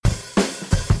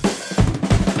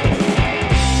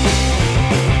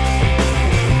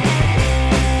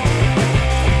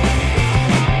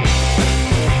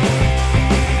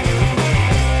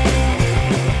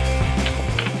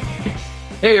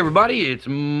Hey everybody, it's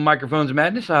Microphones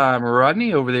Madness. I'm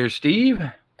Rodney. Over there, Steve.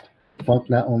 Funk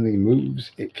not only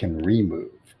moves, it can remove.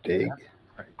 Dig.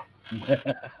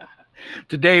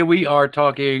 Today we are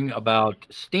talking about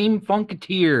Steam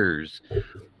Funketeers,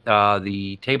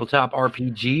 the tabletop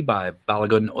RPG by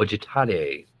Balagun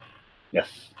Ojitade. Yes.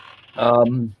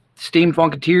 Steam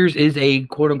Funketeers is a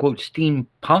quote-unquote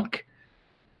steampunk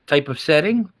type of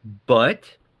setting, but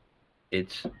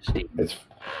it's steam. It's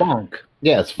funk.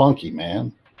 Yeah, it's funky,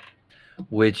 man.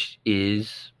 Which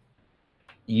is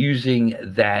using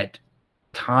that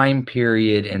time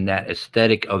period and that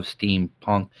aesthetic of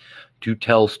steampunk to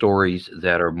tell stories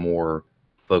that are more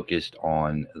focused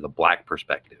on the Black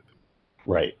perspective.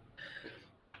 Right.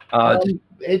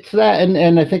 It's that,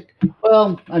 and I think,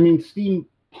 well, I mean,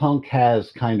 steampunk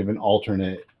has kind of an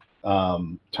alternate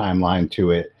timeline to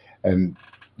it, and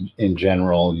in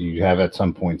general, you have at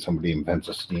some point somebody invents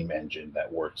a steam engine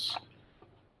that works,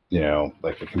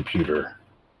 like a computer.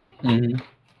 Mm-hmm.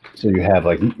 So you have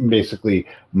like basically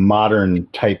modern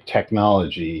type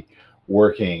technology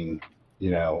working,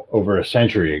 over a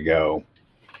century ago,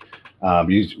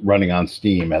 running on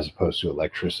steam as opposed to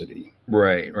electricity.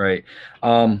 Right.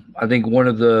 I think one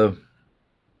of the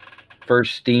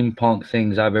first steampunk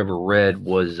things I've ever read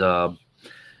was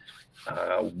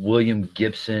William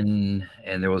Gibson,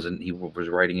 and he was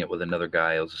writing it with another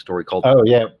guy. It was a story called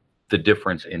The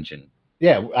Difference Engine.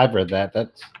 Yeah, I've read that.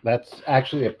 That's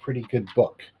actually a pretty good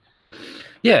book.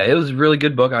 Yeah, it was a really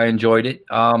good book. I enjoyed it.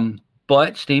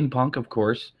 But steampunk, of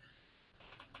course,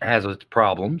 has its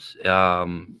problems.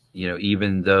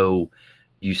 Even though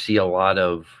you see a lot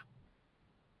of,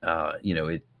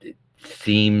 it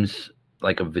seems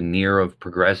like a veneer of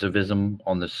progressivism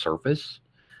on the surface,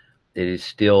 it is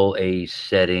still a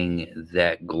setting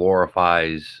that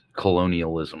glorifies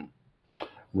colonialism.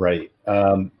 Right.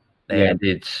 And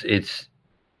it's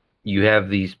you have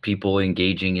these people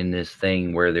engaging in this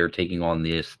thing where they're taking on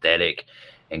the aesthetic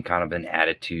and kind of an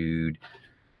attitude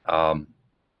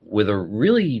with a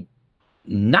really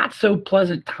not so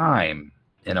pleasant time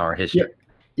in our history.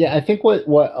 Yeah, I think what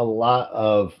a lot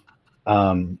of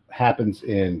happens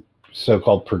in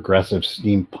so-called progressive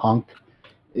steampunk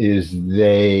is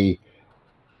they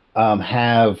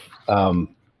have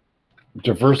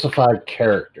diversified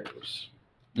characters.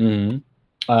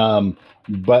 Mm-hmm.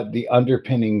 But the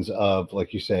underpinnings of,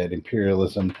 like you said,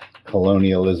 imperialism,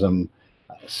 colonialism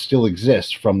still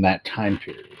exist from that time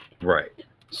period. Right.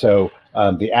 So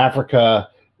the Africa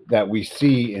that we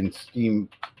see in steampunk,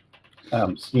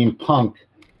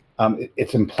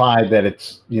 it's implied that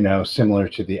it's, similar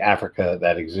to the Africa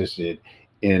that existed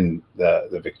in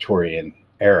the Victorian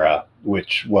era,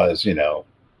 which was,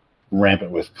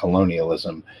 rampant with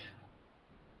colonialism.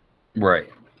 Right.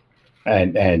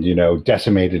 And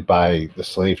decimated by the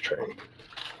slave trade.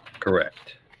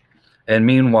 Correct. And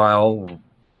meanwhile,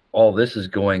 all this is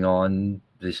going on.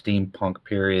 The steampunk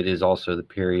period is also the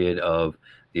period of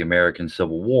the American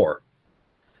Civil War.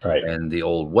 Right. And the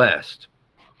Old West.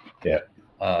 Yeah.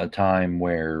 A time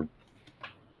where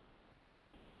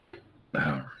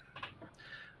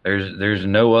there's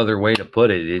no other way to put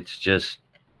it. It's just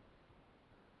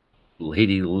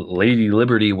Lady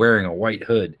Liberty wearing a white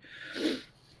hood.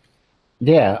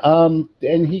 Yeah,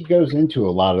 and he goes into a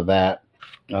lot of that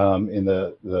in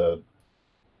the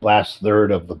last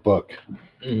third of the book,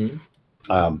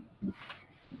 mm-hmm.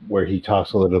 Where he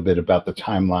talks a little bit about the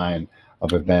timeline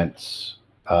of events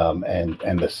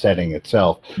and the setting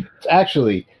itself. It's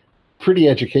actually pretty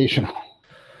educational.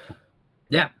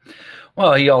 Yeah,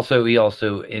 well, he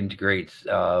also integrates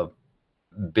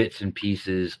bits and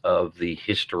pieces of the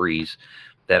histories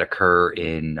that occur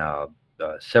in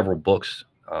several books.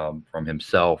 From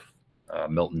himself,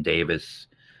 Milton Davis.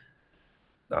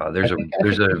 There's a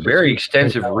very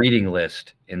extensive reading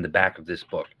list in the back of this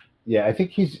book. Yeah, I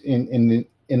think he's in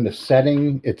the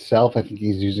setting itself. I think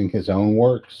he's using his own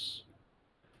works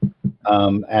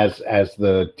as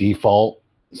the default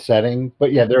setting.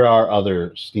 But yeah, there are other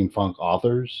steampunk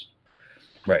authors.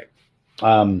 Right.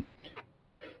 What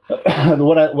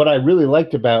I really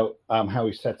liked about how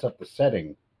he sets up the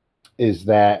setting is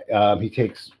that he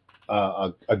takes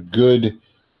a good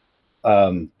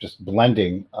just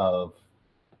blending of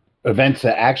events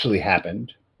that actually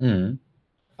happened, mm-hmm.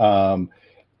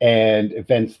 And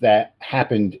events that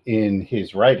happened in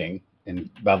his writing, in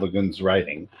Balagun's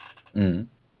writing, mm-hmm.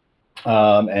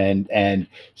 And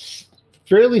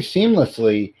fairly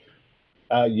seamlessly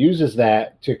uses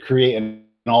that to create an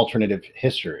alternative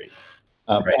history,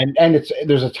 right. and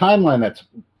there's a timeline that's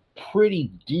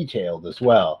pretty detailed as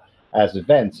well as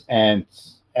events, and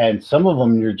some of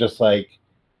them you're just like,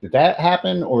 did that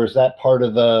happen, or is that part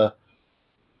of the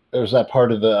there's that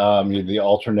part of the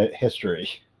alternate history.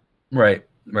 Right,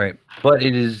 right. But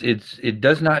it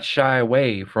does not shy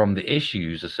away from the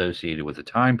issues associated with the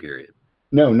time period.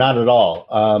 No, not at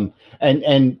all.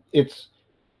 And it's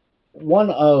one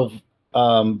of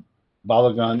Balagan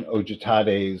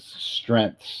Ojitade's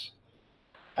strengths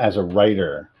as a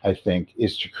writer, I think,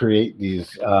 is to create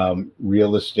these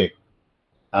realistic,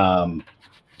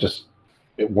 just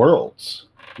worlds,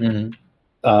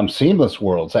 seamless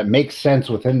worlds that make sense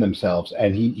within themselves,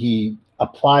 and he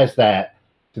applies that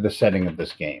to the setting of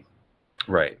this game.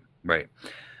 Right, right.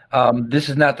 This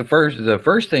is not the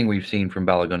first thing we've seen from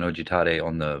Balagan Ojitade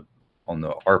on the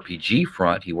RPG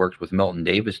front. He worked with Milton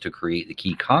Davis to create the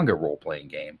Key Conga role-playing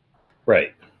game.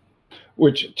 Right.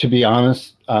 Which, to be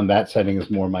honest, that setting is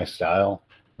more my style.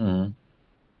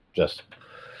 Just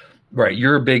right.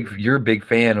 You're a big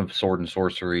fan of Sword and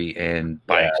Sorcery, and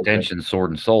by extension,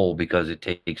 Sword and Soul, because it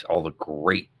takes all the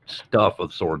great stuff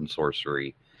of Sword and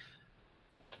Sorcery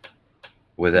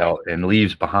and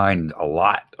leaves behind a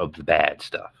lot of the bad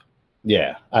stuff.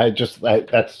 Yeah,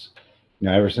 that's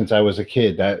ever since I was a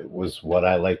kid, that was what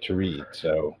I like to read.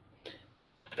 So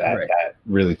that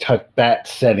really that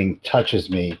setting touches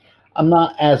me. I'm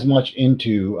not as much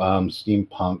into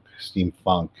steampunk,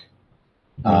 steampunk.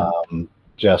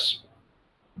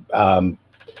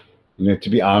 To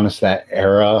be honest, that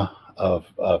era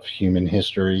of human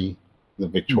history, the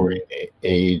Victorian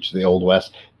age, the Old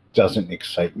West, doesn't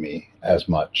excite me as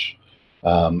much.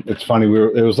 It's funny.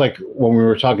 It was like when we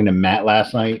were talking to Matt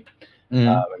last night.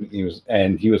 He was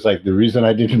like, the reason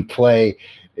I didn't play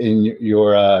in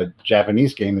your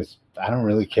Japanese game is I don't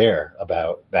really care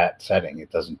about that setting.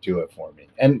 It doesn't do it for me.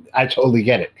 And I totally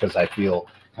get it, because I feel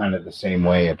kind of the same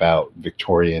way about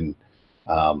Victorian,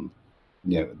 the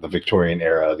Victorian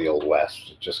era of the Old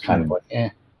West. Just kind of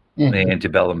like, the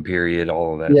antebellum period,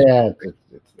 all of that. Yeah,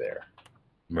 it's there.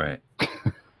 Right.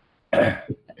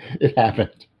 It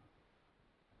happened.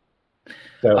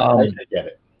 So I get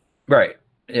it. Right.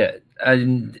 Yeah.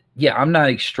 I'm not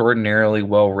extraordinarily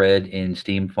well read in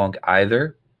steampunk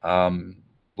either.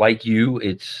 Like you,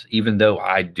 it's, even though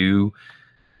I do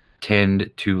tend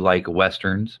to like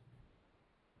Westerns.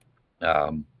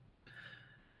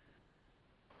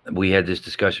 We had this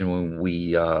discussion when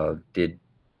we did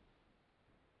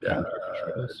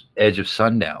Edge of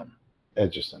Sundown.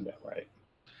 Edge of Sundown, right.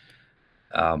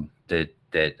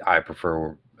 That I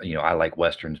prefer, I like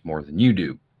Westerns more than you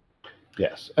do.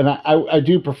 Yes. And I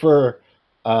do prefer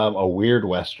a weird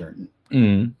Western.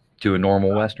 To a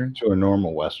normal Western? To a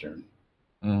normal Western.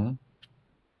 And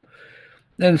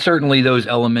certainly those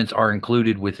elements are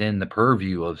included within the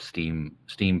purview of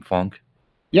steampunk.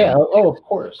 Yeah. Oh, of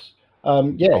course.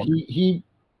 He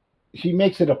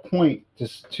makes it a point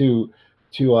to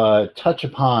touch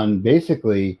upon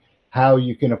basically how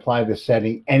you can apply the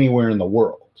setting anywhere in the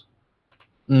world.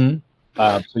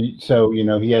 So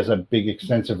he has a big,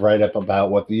 extensive write-up about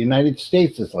what the United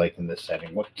States is like in this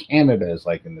setting, what Canada is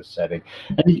like in this setting,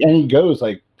 and he goes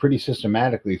like pretty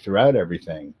systematically throughout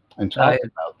everything and talks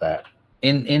about that.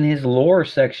 In his lore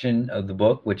section of the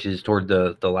book, which is toward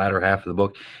the latter half of the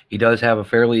book, he does have a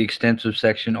fairly extensive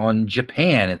section on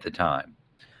Japan at the time.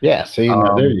 Yeah, see,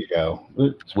 there you go.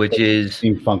 Which is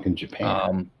steampunk in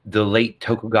Japan, the late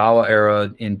Tokugawa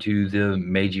era into the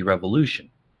Meiji Revolution.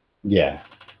 Yeah.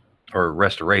 Or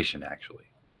Restoration, actually.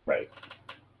 Right.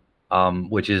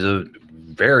 Which is a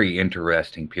very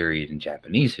interesting period in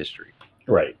Japanese history.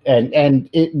 Right. And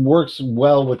it works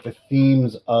well with the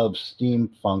themes of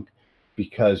steampunk,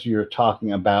 because you're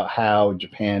talking about how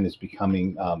Japan is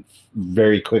becoming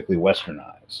very quickly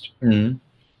westernized.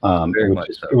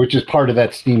 Which is part of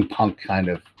that steampunk kind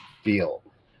of feel.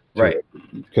 Right.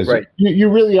 Because you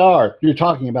really are. You're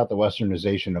talking about the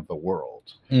westernization of the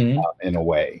world in a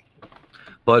way.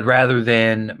 But rather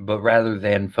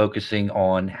than focusing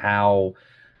on how,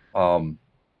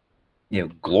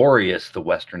 glorious the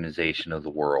westernization of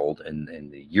the world and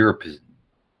the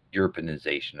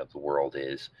Europeanization of the world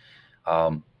is,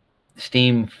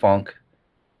 steampunk,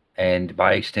 and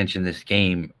by extension this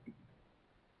game,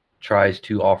 tries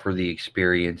to offer the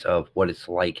experience of what it's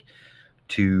like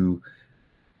to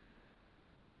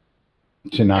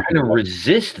not kind of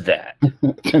resist that.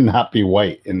 To not be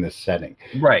white in this setting.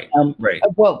 Right. Right.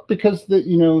 Well, because there's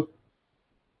no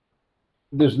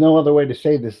other way to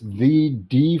say this. The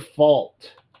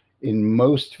default in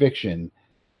most fiction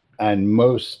and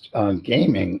most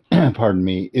gaming, pardon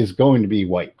me, is going to be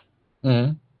white.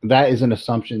 That is an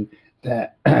assumption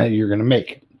that you're going to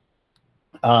make.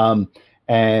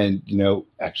 And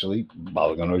actually,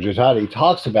 Balagan Ojitade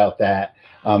talks about that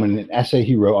in an essay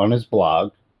he wrote on his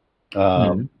blog.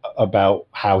 um, about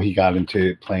how he got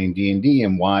into playing D&D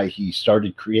and why he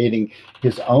started creating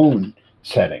his own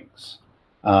settings.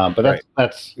 But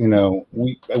that's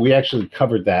we actually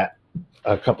covered that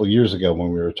a couple of years ago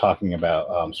when we were talking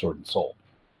about Sword and Soul.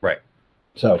 Right.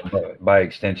 So by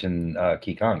extension,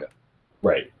 Kikonga.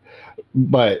 Right.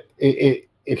 But it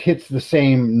hits the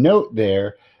same note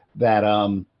there that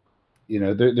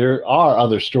there are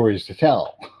other stories to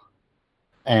tell,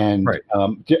 and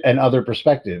and other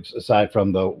perspectives aside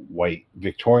from the white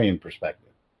Victorian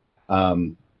perspective.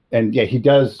 And yeah, he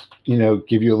does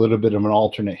give you a little bit of an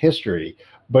alternate history,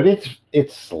 but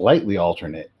it's slightly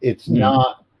alternate. It's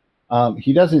not.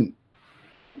 He doesn't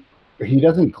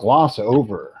gloss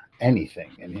over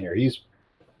anything in here.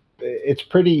 It's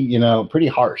pretty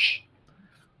harsh.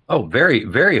 Oh, very,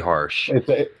 very harsh.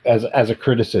 As a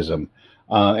criticism,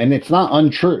 and it's not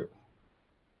untrue.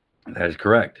 That is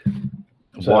correct.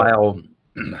 While,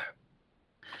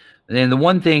 and the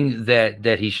one thing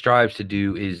that he strives to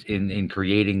do is in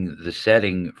creating the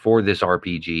setting for this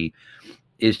RPG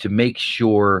is to make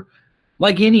sure,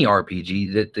 like any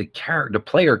RPG, that the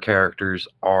player characters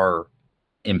are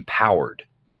empowered.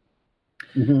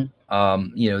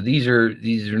 These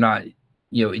are not.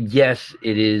 Yes,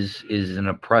 it is an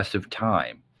oppressive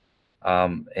time,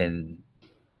 and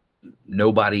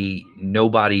nobody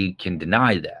can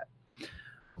deny that.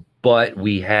 But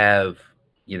we have,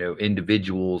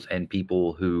 individuals and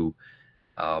people who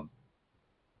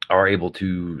are able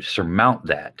to surmount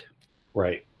that.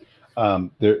 Right.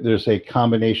 There's a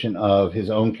combination of his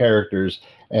own characters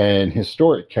and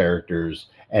historic characters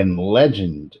and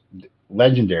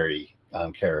legendary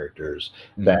characters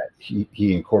that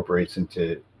he incorporates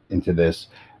into this,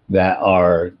 that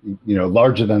are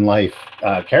larger than life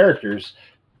characters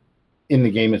in the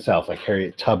game itself, like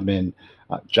Harriet Tubman,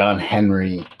 John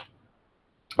Henry,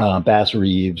 Bass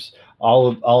Reeves,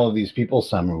 all of these people,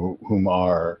 some whom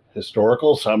are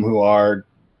historical, some who are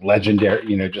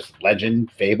legendary, just legend,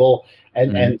 fable,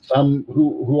 and some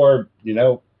who are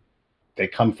they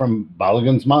come from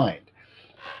Balogun's mind.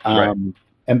 Right.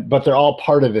 But they're all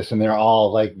part of this, and they're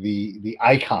all like the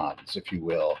icons, if you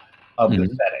will, of the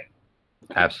setting.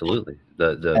 Absolutely,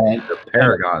 the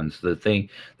paragons,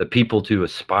 the people to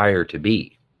aspire to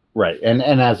be. Right, and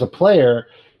as a player,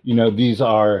 these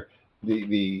are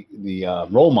the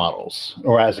role models,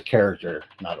 or as a character,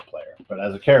 not a player, but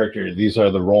as a character, these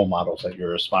are the role models that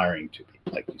you're aspiring to be,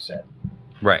 like you said.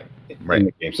 Right. In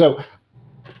the game. So,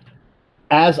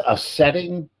 as a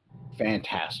setting,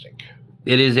 fantastic.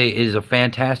 It is a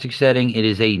fantastic setting. It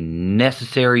is a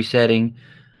necessary setting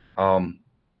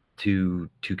to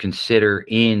consider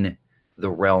in the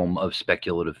realm of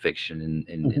speculative fiction,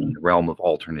 in the realm of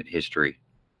alternate history.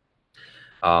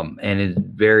 And it's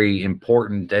very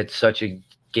important that such a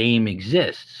game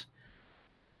exists.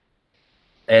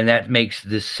 And that makes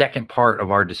the second part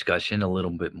of our discussion a little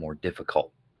bit more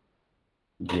difficult.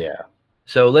 Yeah.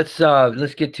 So let's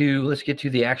get to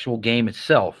the actual game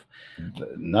itself.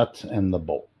 The nuts and the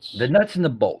bolts. The nuts and the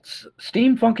bolts.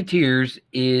 Steam Funketeers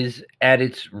is at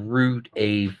its root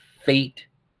a fate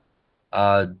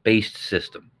based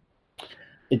system.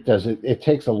 It does. It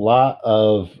takes a lot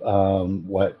of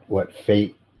what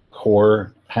Fate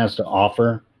Core has to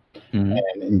offer,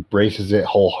 and embraces it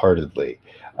wholeheartedly,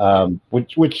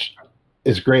 which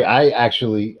is great. I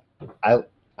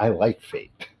like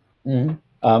Fate.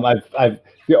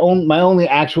 My only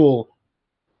actual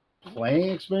playing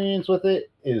experience with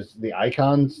it is the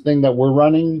Icons thing that we're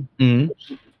running,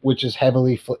 which is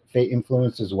heavily Fate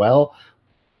influenced as well,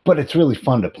 but it's really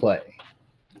fun to play.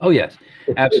 Oh yes,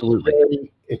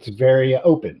 absolutely. It's very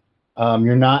open.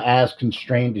 You're not as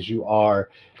constrained as you are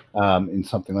in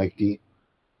something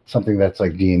that's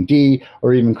like D&D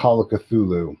or even Call of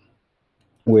Cthulhu,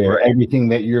 where everything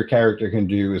that your character can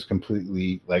do is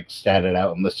completely like statted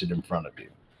out and listed in front of you.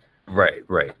 Right.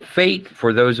 Fate,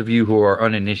 for those of you who are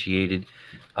uninitiated,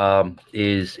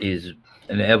 is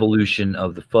an evolution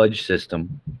of the Fudge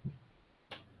system,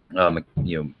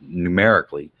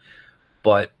 numerically.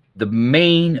 But the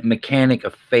main mechanic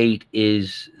of Fate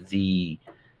is the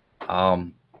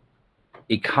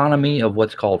economy of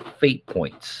what's called fate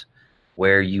points,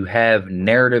 where you have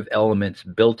narrative elements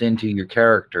built into your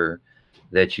character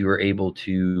that you are able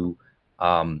to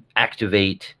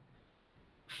activate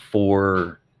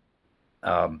for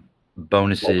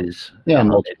bonuses,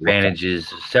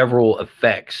 advantages, several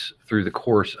effects through the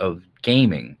course of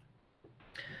gaming.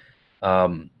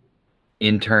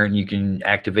 In turn, you can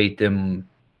activate them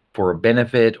for a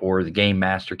benefit, or the game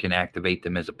master can activate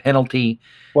them as a penalty.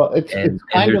 Well, it's there's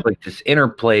like this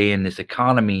interplay in this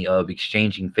economy of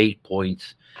exchanging fate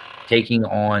points taking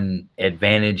on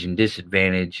advantage and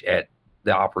disadvantage at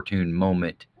the opportune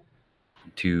moment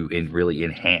to really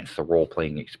enhance the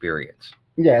role-playing experience.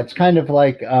 Yeah, it's kind of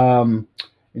like in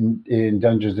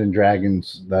Dungeons and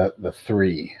Dragons, the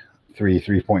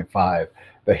 3.5,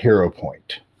 the hero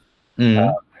point,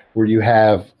 where you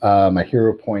have a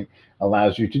hero point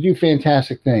allows you to do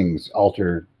fantastic things,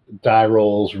 alter die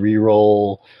rolls,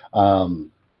 re-roll,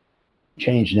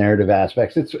 change narrative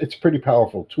aspects. It's a pretty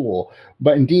powerful tool,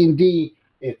 but in D&D,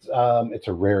 it's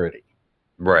a rarity.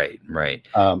 Right.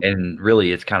 And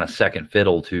really, it's kind of second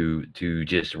fiddle to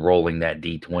just rolling that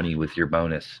D20 with your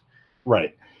bonus.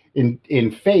 Right.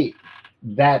 In Fate,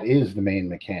 that is the main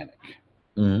mechanic.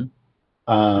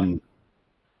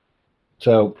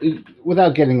 So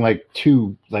without getting like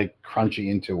too like crunchy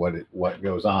into what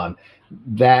goes on,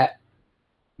 that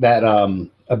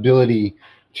ability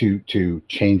to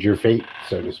change your fate,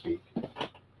 so to speak,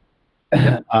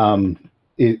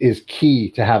 is key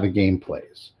to how the game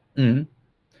plays.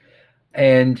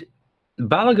 And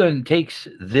Balagan takes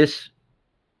this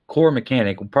core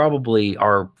mechanic, probably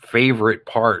our favorite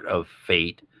part of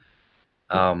Fate,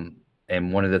 and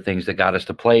one of the things that got us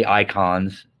to play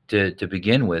Icons to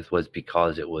begin with was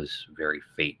because it was very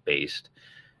Fate-based,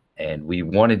 and we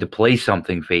wanted to play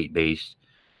something Fate-based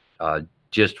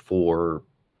just for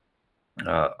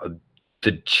the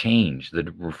change,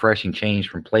 the refreshing change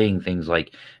from playing things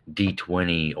like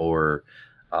D20 or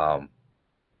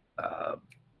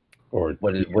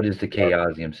what is the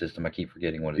Chaosium system? I keep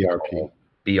forgetting what it's called.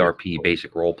 BRP,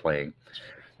 basic role playing,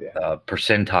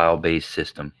 percentile based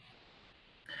system.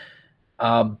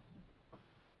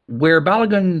 Where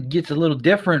Balagan gets a little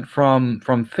different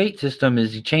from Fate system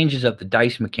is he changes up the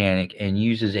dice mechanic and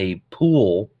uses a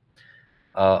pool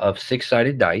of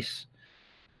 6-sided dice,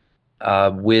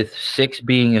 with 6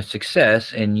 being a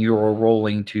success, and you're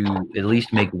rolling to at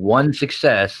least make one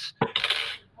success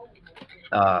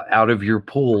out of your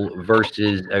pool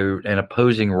versus an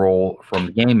opposing roll from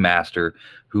the game master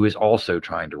who is also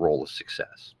trying to roll a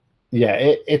success. Yeah,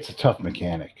 it's a tough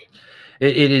mechanic.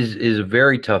 It is a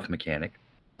very tough mechanic.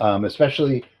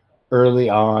 Especially early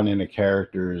on in a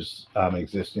character's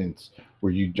existence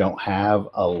where you don't have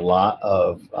a lot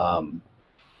of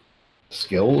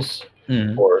skills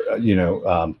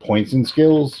or points and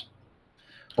skills.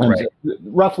 Right. So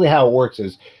roughly how it works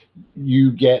is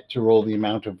you get to roll the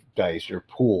amount of dice. Your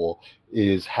pool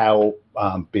is how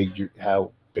big your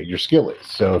skill is.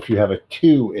 So if you have a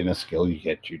 2 in a skill, you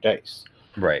get 2 dice.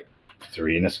 Right.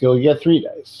 3 in a skill, you get 3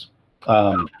 dice.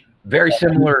 Very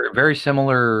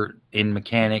similar in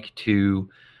mechanic to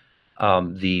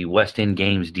the West End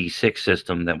Games D6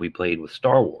 system that we played with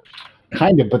Star Wars.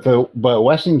 Kind of, but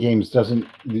West End Games doesn't.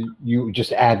 You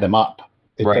just add them up.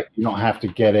 Right. You don't have to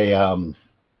get a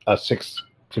 6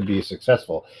 to be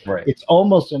successful. Right. It's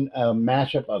almost a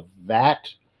mashup of that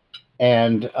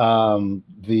and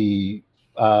the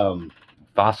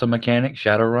FASA mechanic,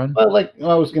 Shadowrun. Well,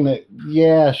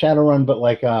 Shadowrun, but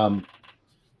like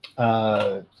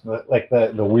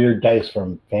the weird dice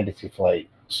from Fantasy Flight,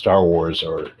 Star Wars,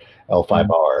 or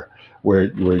L5R,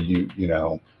 where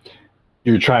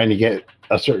you're trying to get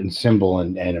a certain symbol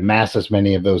and amass as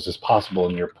many of those as possible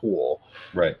in your pool.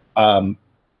 Right.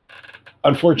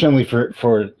 Unfortunately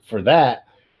for that,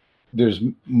 there's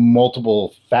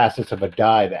multiple facets of a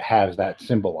die that has that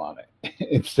symbol on it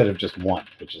instead of just one,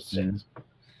 which is 6.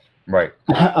 Right.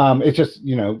 It's just,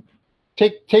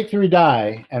 take 3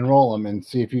 die and roll them and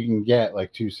see if you can get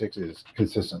like 2 6s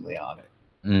consistently on it.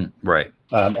 Right.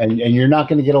 And you're not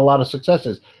going to get a lot of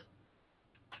successes.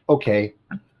 Okay.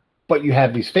 But you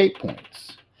have these fate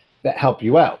points that help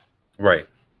you out. Right.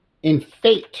 In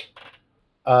Fate,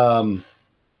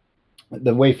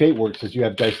 the way Fate works is you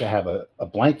have dice that have a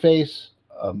blank face,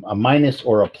 a minus,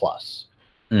 or a plus.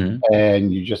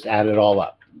 And you just add it all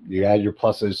up. You add your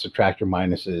pluses, subtract your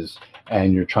minuses,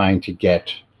 and you're trying to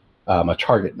get a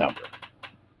target number.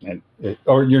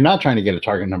 Or you're not trying to get a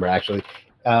target number, actually.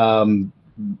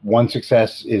 One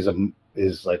success is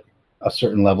like a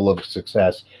certain level of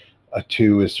success. A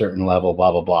 2 is certain level,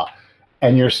 blah, blah, blah.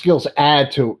 And your skills add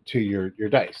to your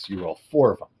dice. You roll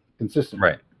 4 of them consistently.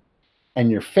 Right. And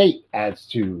your fate adds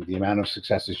to the amount of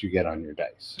successes you get on your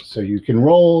dice. So you can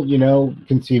roll,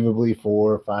 conceivably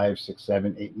 4, 5, 6,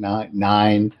 7, 8,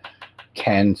 9,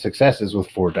 10 successes with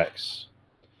 4 dice.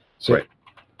 So right.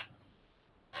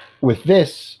 With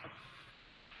this,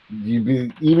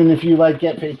 even if you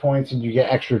get fate points and you get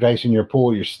extra dice in your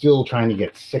pool, you're still trying to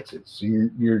get 6s. So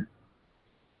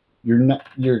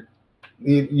you're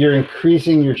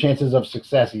increasing your chances of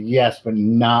success, yes, but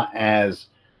not as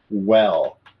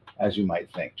well as you might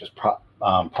think, just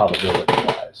probability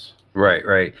wise.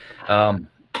 Right.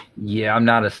 Yeah, I'm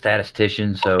not a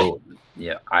statistician, so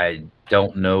yeah, I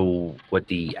don't know what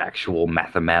the actual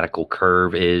mathematical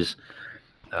curve is,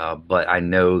 but I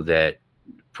know that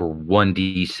for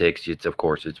 1d6, it's of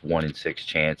course it's 1 in 6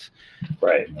 chance,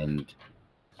 Right. and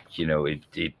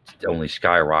it only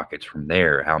skyrockets from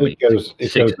there. How many It goes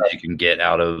sixes up. you can get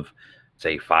out of,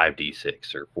 say,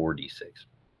 5d6 or 4d6?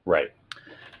 Right.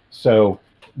 So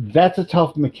that's a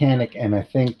tough mechanic, and I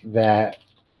think that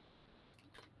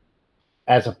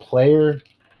as a player,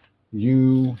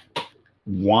 you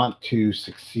want to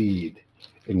succeed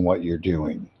in what you're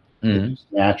doing. Mm-hmm. It's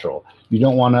natural. You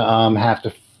don't want to have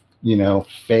to,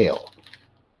 fail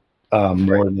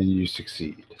more than you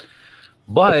succeed.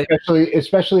 But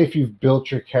Especially if you've built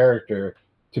your character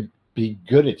to be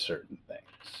good at certain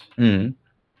things.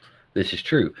 this is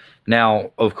true.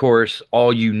 Now, of course,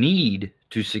 all you need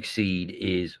to succeed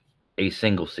is a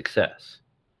single success.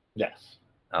 Yes.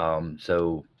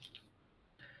 So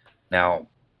now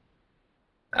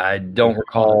I don't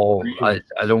recall. I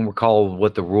don't recall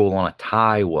what the rule on a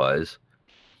tie was.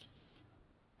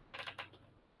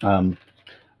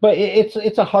 But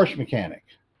it's a harsh mechanic.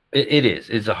 It is.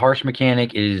 It's a harsh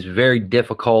mechanic. It is very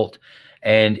difficult,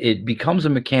 and it becomes a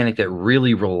mechanic that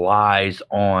really relies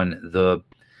on the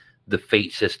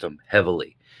fate system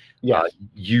heavily. Yes.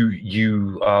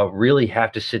 You really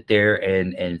have to sit there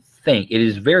and think. It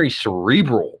is very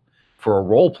cerebral for a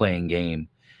role playing game,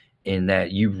 in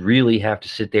that you really have to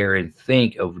sit there and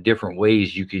think of different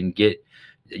ways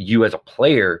you as a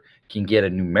player can get a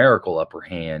numerical upper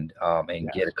hand, and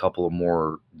get a couple of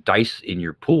more dice in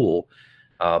your pool,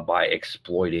 by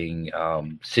exploiting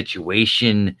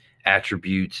situation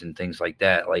attributes and things like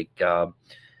that. Like, the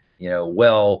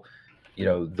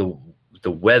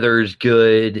weather's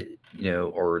good,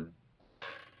 or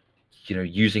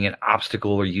using an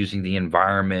obstacle or using the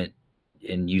environment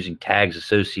and using tags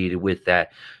associated with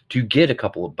that to get a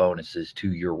couple of bonuses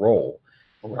to your roll,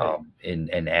 Right.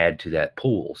 and add to that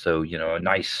pool. So a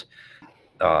nice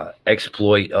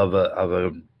exploit of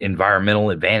a environmental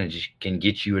advantage can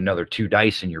get you another 2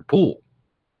 dice in your pool.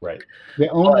 Right. The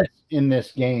onus in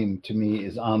this game, to me,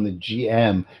 is on the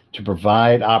GM to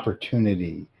provide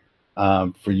opportunity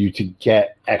for you to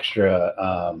get extra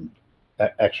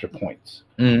points.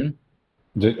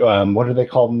 Mm-hmm. What do they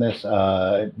call them? This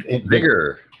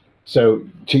Vigor. So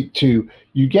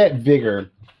you get vigor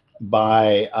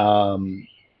by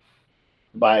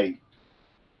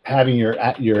having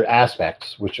your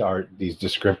aspects, which are these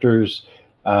descriptors,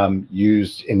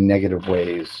 used in negative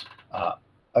ways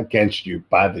against you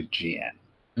by the GM.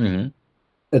 Mm-hmm.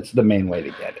 It's the main way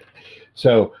to get it.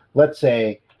 So let's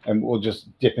say, and we'll just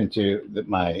dip into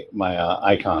my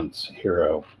icons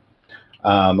hero.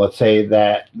 Let's say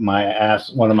that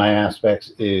one of my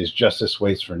aspects is justice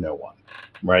waits for no one,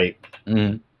 right?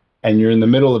 Mm-hmm. And you're in the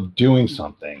middle of doing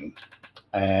something,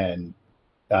 and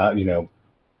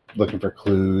looking for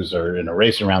clues or in a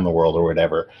race around the world or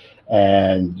whatever,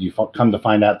 and you come to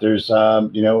find out there's a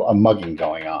mugging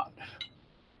going on.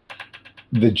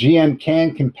 The GM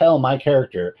can compel my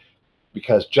character,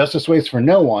 because justice waits for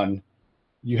no one.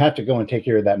 You have to go and take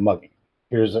care of that mugging.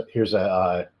 Here's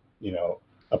a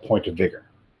point of vigor.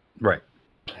 Right.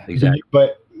 Exactly.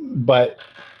 But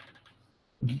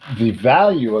the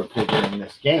value of vigor in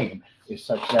this game is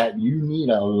such that you need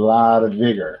a lot of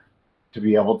vigor to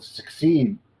be able to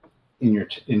succeed in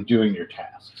doing your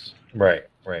tasks. Right.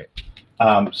 Right.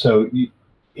 So you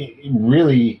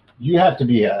have to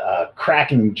be a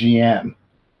cracking GM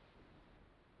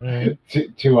to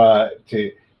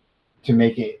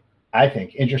make it, I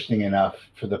think, interesting enough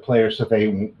for the players, so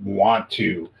they want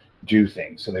to do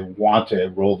things, so they want to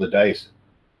roll the dice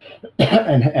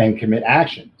and commit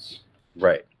actions.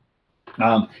 Right.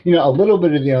 A little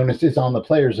bit of the onus is on the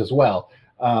players as well.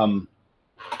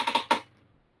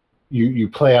 You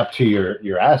play up to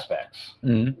your aspects,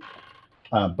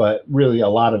 but really a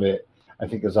lot of it, I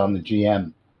think, is on the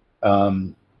GM.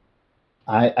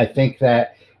 I think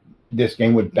that this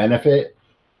game would benefit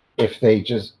if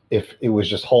it was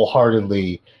just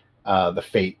wholeheartedly the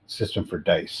fate system for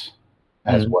dice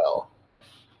as well.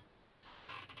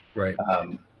 Right.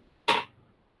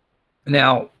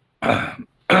 Now,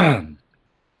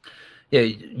 yeah,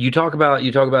 you talk about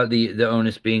the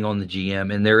onus being on the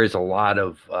GM, and there is a lot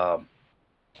of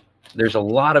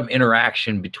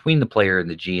interaction between the player and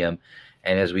the GM,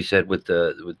 and as we said, with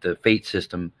the fate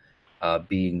system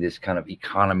being this kind of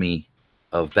economy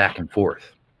of back and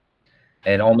forth,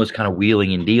 and almost kind of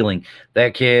wheeling and dealing,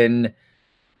 that can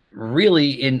really,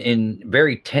 in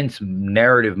very tense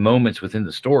narrative moments within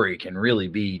the story, can really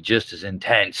be just as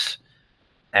intense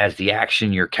as the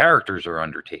action your characters are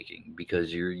undertaking,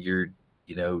 because you're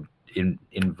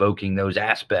invoking those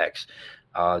aspects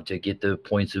to get the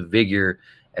points of vigor,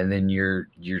 and then you're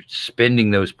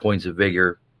spending those points of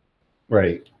vigor,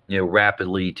 right,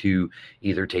 rapidly to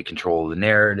either take control of the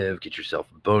narrative, get yourself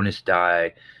a bonus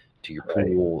die to your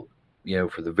pool,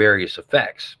 for the various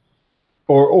effects,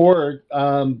 or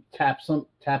tap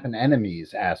an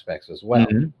enemy's aspects as well.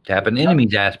 Tap an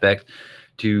enemy's aspect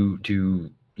to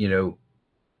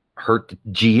hurt the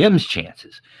GM's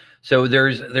chances. So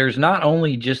there's not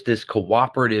only just this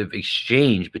cooperative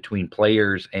exchange between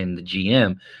players and the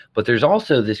GM, but there's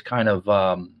also this kind of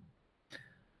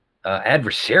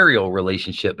adversarial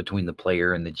relationship between the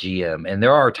player and the GM. And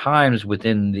there are times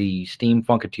within the Steam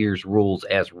Funketeers rules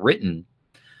as written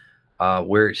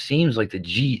where it seems like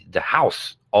the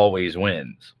house always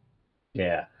wins.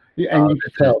 Yeah, and you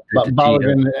can tell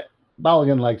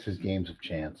Balogun likes his games of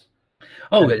chance.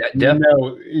 Oh,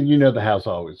 definitely. You know the house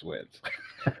always wins.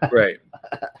 Right.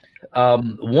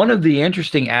 One of the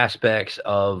interesting aspects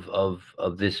of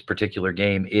this particular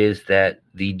game is that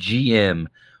the GM,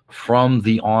 from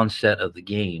the onset of the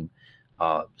game,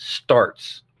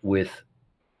 starts with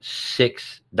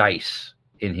 6 dice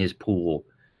in his pool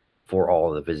for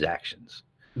all of his actions.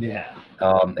 Yeah.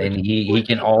 And he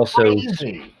can also.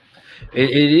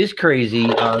 It is crazy,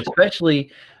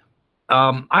 especially.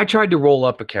 I tried to roll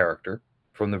up a character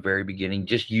from the very beginning,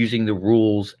 just using the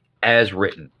rules as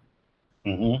written.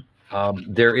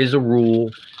 There is a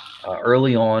rule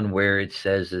early on where it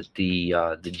says that the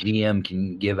GM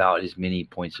can give out as many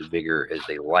points of vigor as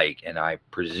they like, and I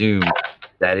presume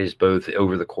that is both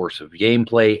over the course of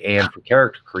gameplay and for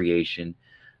character creation,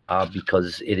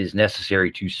 because it is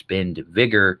necessary to spend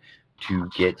vigor to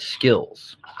get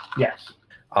skills. Yes.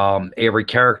 Every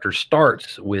character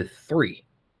starts with 3,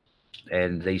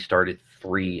 and they start at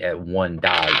 3 at 1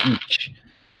 die each.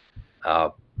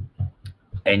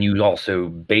 And you also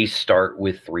base start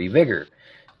with 3 vigor.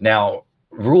 Now,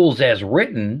 rules as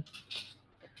written,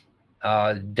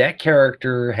 that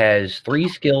character has 3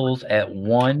 skills at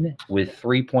 1 with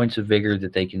 3 points of vigor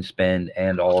that they can spend,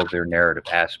 and all of their narrative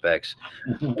aspects,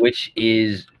 which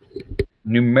is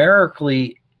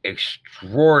numerically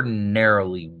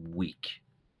extraordinarily weak.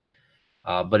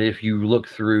 But if you look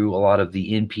through a lot of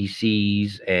the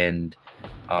NPCs and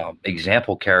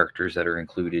example characters that are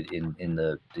included in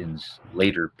the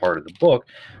later part of the book,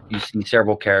 you see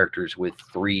several characters with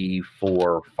 3,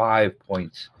 4, 5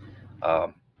 points,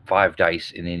 5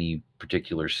 dice in any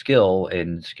particular skill,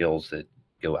 and skills that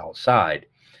go outside.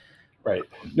 Right.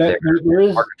 Now,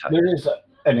 there is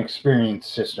an experience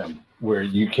system where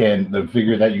you can, the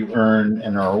vigor that you earn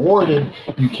and are awarded,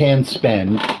 you can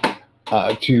spend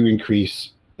to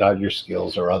increase your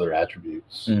skills or other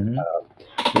attributes.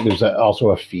 There's also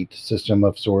a feat system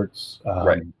of sorts,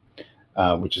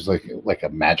 which is like a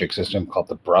magic system called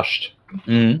the Brushed.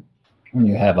 And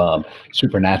you have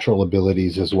supernatural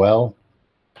abilities as well.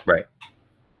 Right.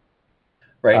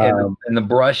 And the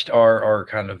Brushed are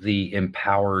kind of the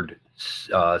empowered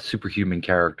superhuman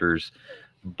characters,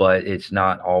 but it's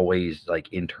not always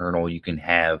like internal. You can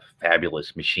have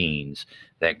fabulous machines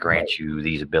that grant you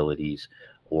these abilities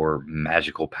or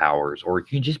magical powers, or you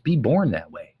can just be born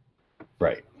that way.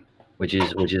 Right. Which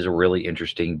is a really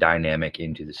interesting dynamic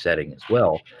into the setting as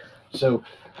well. So,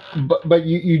 but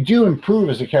you do improve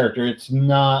as a character. It's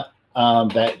not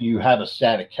that you have a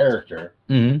static character.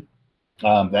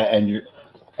 That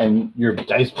and your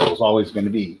dice pool is always going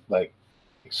to be like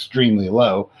extremely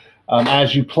low.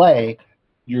 As you play,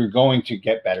 you're going to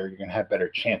get better. You're going to have better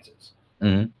chances.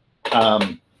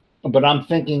 But I'm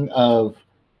thinking of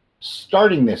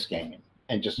starting this game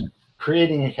and just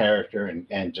creating a character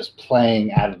and just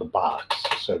playing out of the box,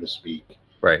 so to speak.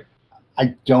 Right.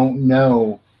 I don't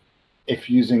know if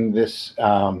using this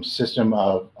system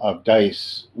of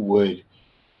dice would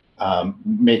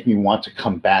make me want to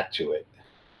come back to it.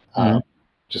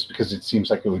 Just because it seems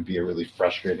like it would be a really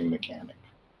frustrating mechanic.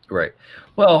 Right.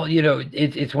 Well,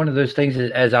 it's one of those things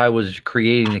that as I was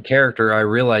creating the character, I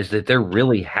realized that there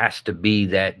really has to be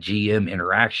that GM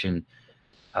interaction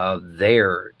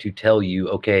there to tell you,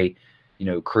 okay,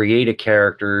 create a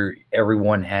character.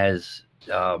 Everyone has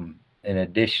an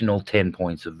additional 10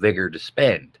 points of vigor to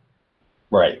spend.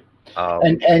 Right.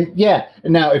 And yeah.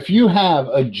 Now, if you have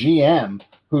a GM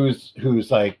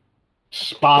who's like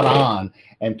spot on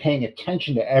and paying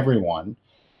attention to everyone,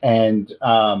 and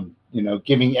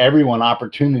giving everyone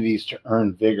opportunities to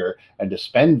earn vigor and to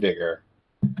spend vigor,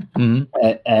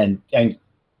 and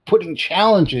putting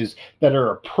challenges that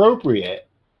are appropriate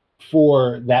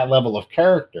for that level of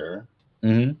character,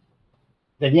 then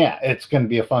yeah, it's going to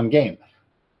be a fun game.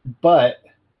 But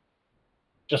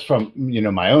just from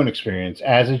my own experience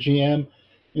as a GM,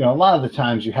 a lot of the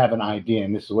times you have an idea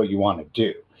and this is what you want to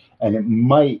do, and it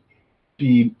might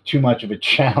be too much of a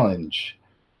challenge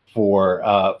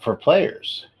for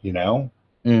players.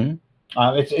 Mm-hmm.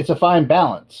 It's a fine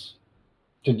balance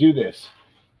to do this.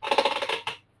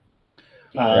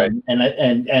 Right.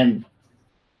 And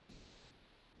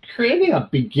creating a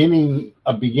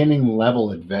beginning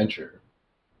level adventure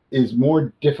is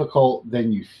more difficult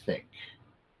than you think,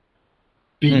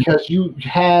 because you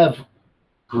have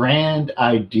grand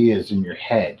ideas in your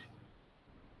head,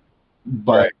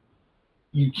 but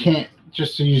you can't,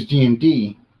 just to use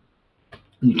D&D,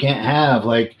 you can't have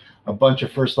like a bunch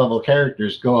of first level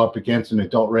characters go up against an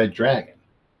adult red dragon.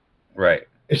 Right.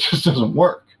 It just doesn't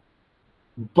work.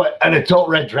 But an adult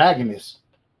red dragon is,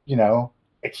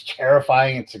 it's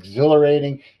terrifying. It's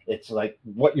exhilarating. It's like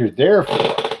what you're there for.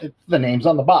 The name's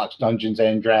on the box: Dungeons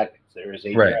and Dragons. There is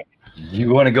a dragon.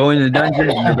 You want to go into the dungeon,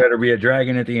 there better be a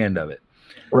dragon at the end of it.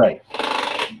 Right.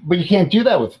 But you can't do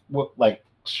that with like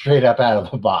straight up out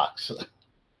of the box.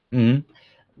 Mm-hmm.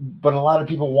 But a lot of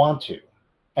people want to,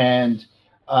 and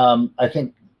I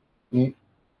think,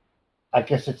 I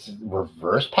guess it's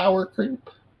reverse power creep.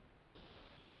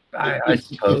 I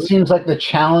suppose. It seems like the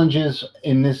challenges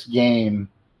in this game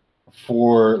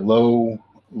for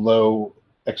low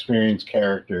experienced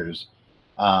characters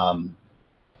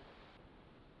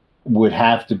would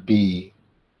have to be,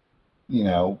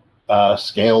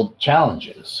 scaled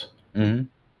challenges. Mm-hmm.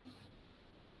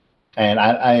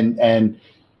 And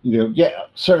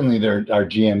certainly there are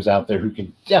GMs out there who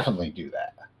can definitely do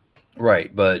that.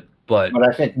 Right, but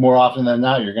I think more often than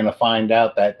not, you're going to find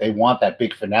out that they want that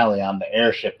big finale on the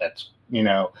airship that's,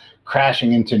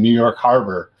 crashing into New York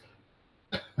Harbor.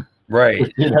 Right.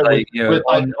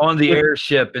 On the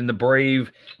airship, and the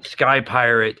brave sky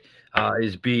pirate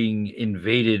is being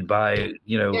invaded by,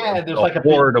 there's like a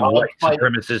horde of white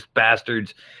supremacist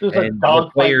bastards, and the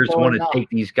players want to take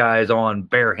these guys on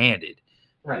barehanded.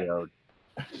 Right.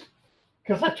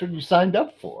 Because that's what you signed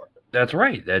up for. That's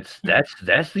right. That's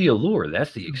the allure.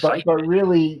 That's the excitement. But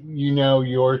really,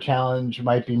 your challenge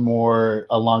might be more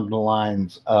along the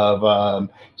lines of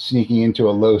sneaking into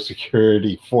a low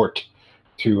security fort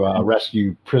to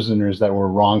rescue prisoners that were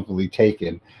wrongfully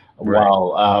taken,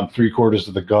 while 3/4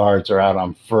 of the guards are out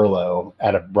on furlough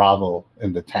at a brothel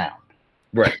in the town.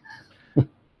 Right.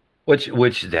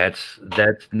 Which that's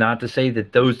not to say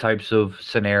that those types of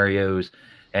scenarios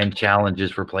and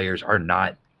challenges for players are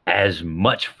not as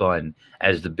much fun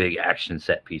as the big action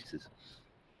set pieces,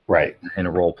 right, in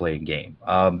a role-playing game.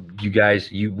 You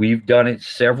guys, we've done it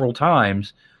several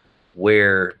times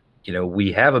where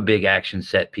we have a big action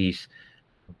set piece,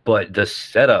 but the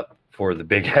setup for the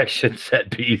big action set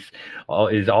piece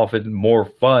is often more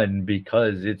fun,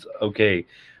 because it's okay,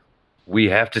 we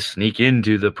have to sneak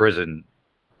into the prison,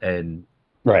 and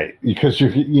right, because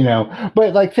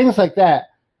but like things like that,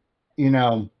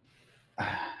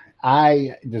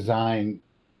 I design.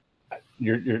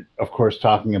 You're of course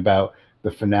talking about the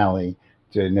finale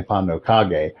to Nippon no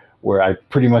Kage, where I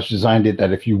pretty much designed it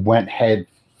that if you went head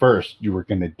first, you were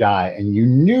going to die, and you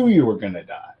knew you were going to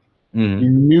die. Mm-hmm. You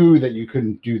knew that you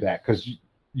couldn't do that because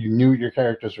you knew what your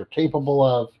characters were capable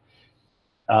of,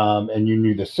 and you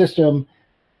knew the system,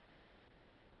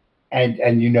 and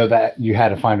that you had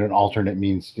to find an alternate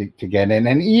means to get in,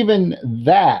 and even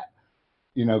that.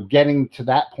 Getting to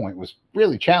that point was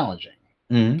really challenging.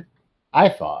 Mm-hmm. I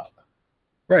thought.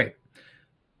 Right.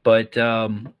 But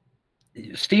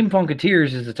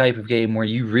Steampunketeers is the type of game where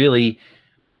you really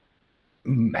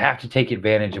have to take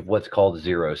advantage of what's called a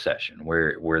zero session,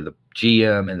 where the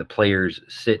GM and the players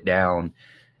sit down,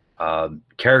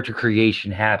 character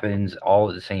creation happens all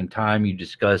at the same time. You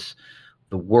discuss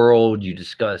the world, you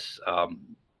discuss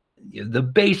the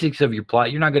basics of your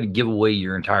plot. You're not going to give away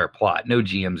your entire plot. No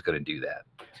GM's going to do that.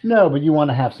 No, but you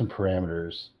want to have some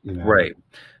parameters, Right.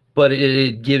 But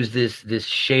it gives this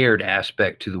shared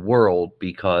aspect to the world,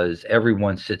 because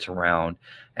everyone sits around,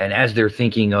 and as they're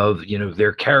thinking of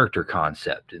their character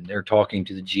concept, and they're talking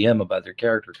to the GM about their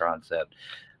character concept,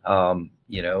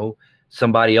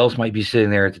 somebody else might be sitting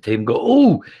there at the table and go,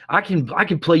 "Oh, I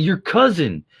can play your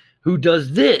cousin who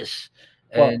does this."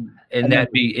 And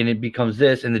it becomes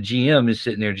this, and the GM is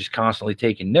sitting there just constantly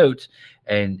taking notes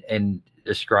and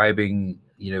ascribing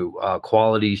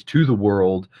qualities to the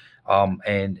world,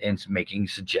 and making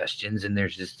suggestions, and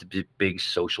there's this big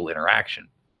social interaction.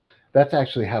 That's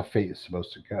actually how Fate is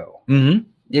supposed to go. Mm-hmm.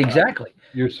 Exactly.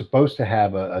 You're supposed to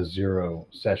have a zero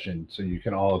session so you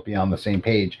can all be on the same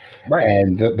page, right?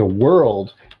 And the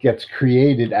world gets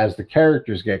created as the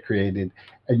characters get created.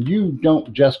 And you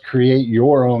don't just create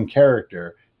your own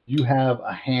character. You have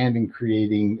a hand in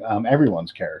creating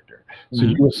everyone's character. So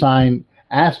you assign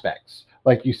aspects.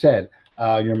 Like you said,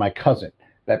 you're my cousin.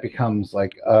 That becomes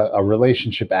like a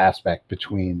relationship aspect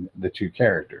between the two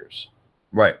characters.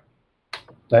 Right.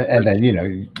 And then,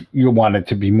 you want it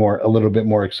to be a little bit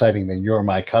more exciting than you're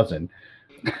my cousin.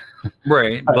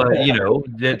 Right. But,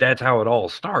 that's how it all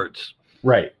starts.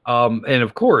 Right. And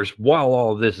of course, while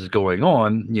all of this is going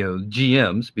on,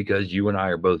 GMs, because you and I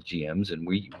are both GMs and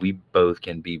we both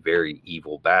can be very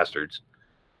evil bastards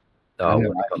when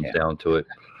it comes down to it.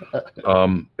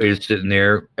 Is sitting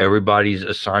there, everybody's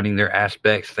assigning their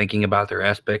aspects, thinking about their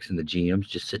aspects, and the GM's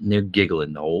just sitting there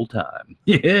giggling the whole time.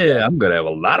 Yeah, I'm gonna have a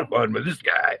lot of fun with this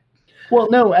guy.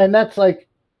 Well, no, and that's the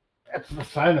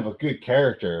sign of a good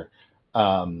character,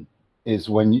 is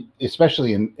when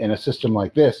especially in a system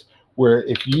like this, where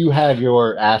if you have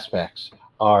your aspects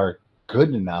are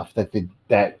good enough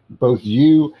that both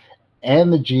you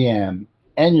and the GM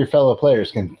and your fellow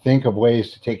players can think of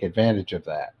ways to take advantage of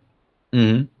that.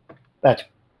 Mm-hmm.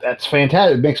 That's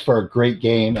fantastic. It makes for a great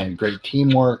game and great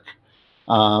teamwork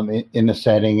in the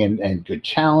setting and good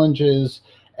challenges.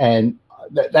 And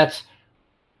this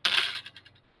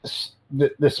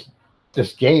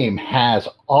game has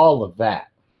all of that.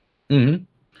 Mm-hmm.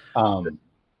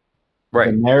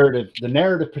 Right. The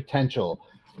narrative potential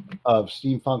of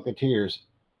Steampunketeers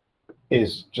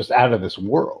is just out of this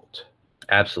world.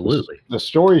 Absolutely. The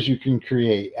stories you can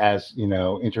create as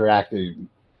interactive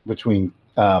between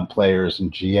players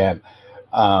and GM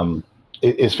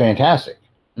is fantastic.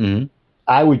 Mm-hmm.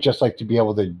 I would just like to be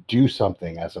able to do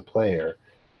something as a player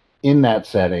in that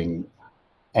setting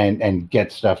and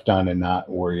get stuff done and not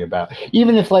worry about,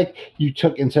 even if you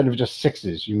took, instead of just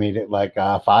 6s, you made it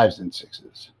 5s and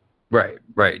 6s. Right.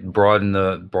 Broaden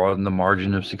the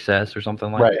margin of success or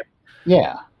something like that.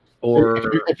 Yeah. Or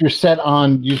if you're set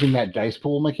on using that dice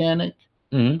pool mechanic,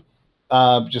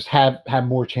 just have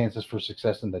more chances for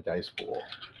success in the dice pool.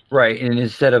 Right. And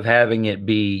instead of having it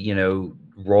be,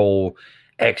 roll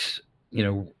X,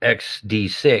 X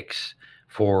D6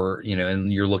 for,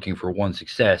 and you're looking for one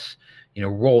success,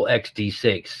 roll X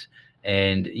D6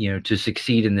 and, to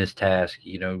succeed in this task,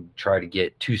 try to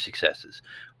get 2 successes.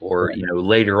 Or, right.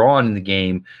 Later on in the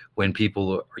game when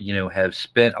people, have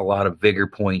spent a lot of vigor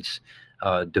points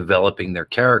developing their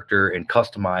character and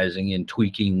customizing and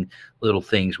tweaking little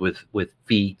things with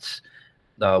feats,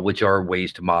 which are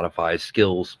ways to modify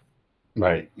skills.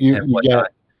 Right. You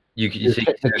can see,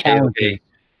 okay,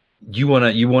 you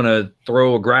want to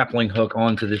throw a grappling hook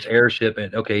onto this airship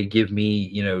and okay, give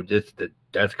me,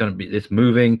 that's going to be, it's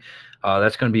moving.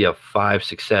 That's going to be a 5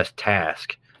 success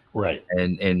task. Right.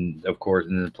 And of course,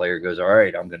 and then the player goes, all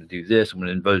right, I'm going to do this. I'm going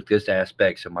to invoke this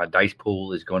aspect. So my dice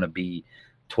pool is going to be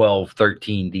 12,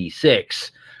 13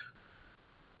 D6,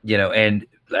 and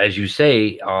as you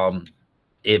say,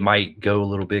 it might go a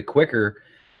little bit quicker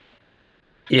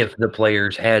if the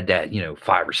players had that,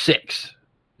 5 or 6.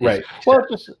 Right. Well,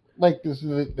 just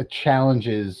the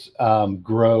challenges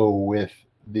grow with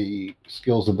the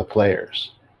skills of the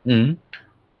players. Mm-hmm.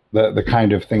 The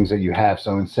kind of things that you have.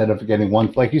 So instead of getting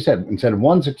one, like you said, instead of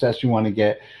 1 success, you want to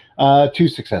get 2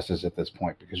 successes at this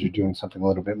point because you're doing something a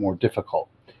little bit more difficult.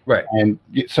 Right. And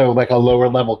so a lower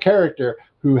level character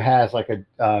who has a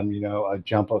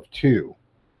jump of 2.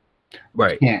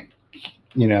 Right. Can't,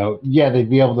 they'd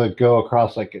be able to go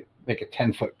across a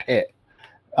 10-foot pit,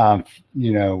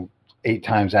 8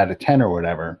 times out of 10 or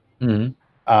whatever. Mm-hmm.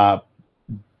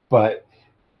 But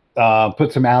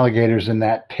put some alligators in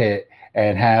that pit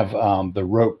and have the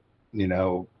rope,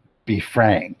 be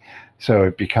fraying. So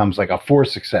it becomes a 4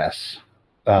 success.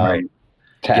 Right.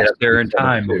 Get up there in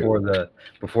time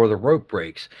before the rope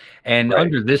breaks. And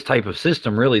under this type of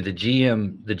system, really the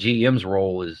GM's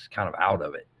role is kind of out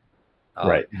of it.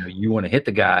 Right. You want to hit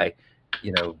the guy,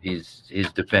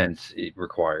 his defense, it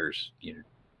requires, you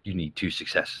need 2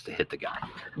 successes to hit the guy.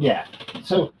 Yeah.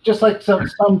 So just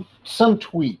some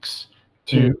tweaks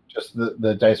to just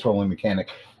the dice rolling mechanic.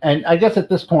 And I guess at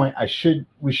this point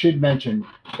we should mention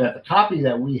that the copy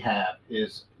that we have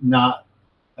is not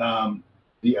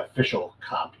the official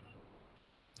copy.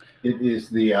 It is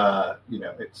the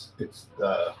it's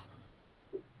the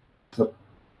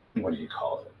what do you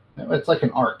call it? It's like an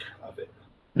arc of it.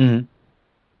 Mm-hmm.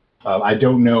 I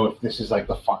don't know if this is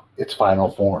its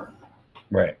final form.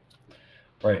 Right.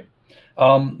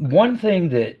 One thing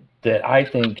that I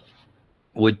think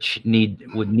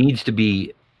needs to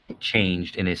be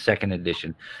changed in a 2nd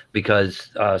edition, because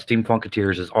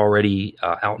Steampunketeers is already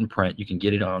out in print. You can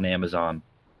get it on Amazon.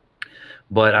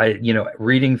 But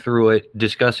reading through it,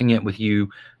 discussing it with you,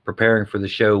 preparing for the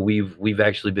show, we've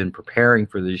actually been preparing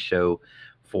for this show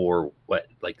for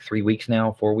 3 weeks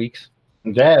now, 4 weeks.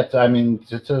 Yeah,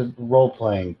 it's a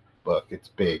role-playing book. It's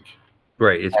big.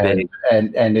 Right. It's big.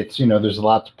 And it's, there's a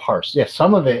lot to parse. Yeah,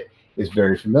 some of it is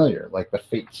very familiar, like the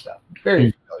Fate stuff.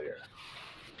 Very familiar.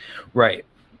 Right.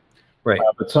 Right.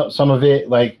 But some of it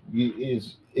like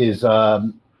is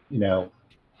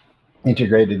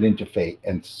integrated into Fate,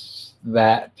 and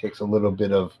that takes a little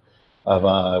bit of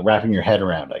wrapping your head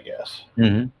around, I guess.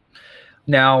 Mm-hmm.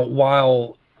 Now,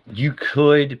 while you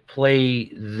could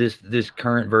play this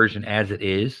current version as it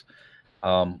is,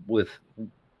 with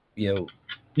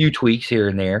few tweaks here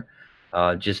and there,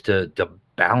 just to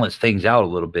balance things out a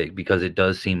little bit, because it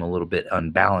does seem a little bit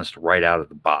unbalanced right out of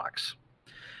the box.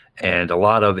 And a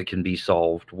lot of it can be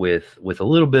solved with a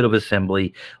little bit of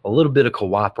assembly, a little bit of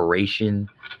cooperation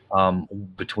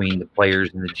between the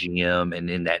players and the GM, and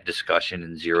in that discussion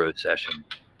and zero session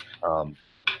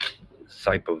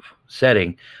type of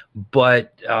setting.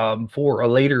 But for a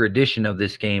later edition of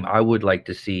this game, I would like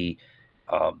to see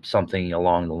something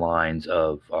along the lines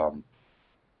of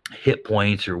hit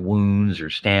points or wounds or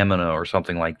stamina or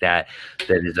something like that,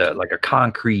 that is like a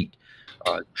concrete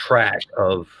track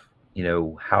of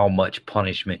how much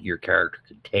punishment your character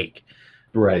could take.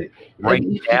 Right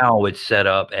now it's set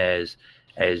up as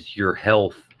your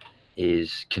health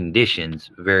is conditions,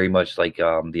 very much like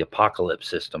the apocalypse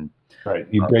system. Right,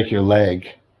 you break your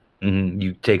leg,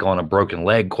 you take on a broken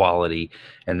leg quality,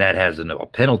 and that has a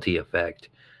penalty effect.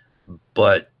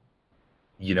 But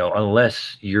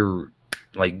unless you're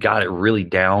like got it really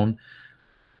down,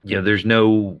 there's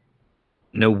no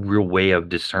real way of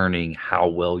discerning how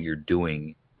well you're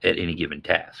doing at any given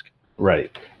task.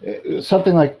 Right.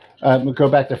 Something like go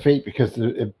back to Fate, because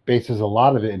it bases a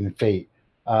lot of it in Fate.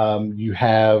 You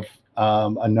have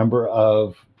a number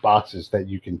of boxes that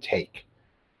you can take.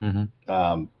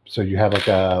 So you have like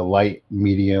a light,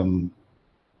 medium,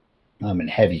 and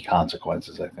heavy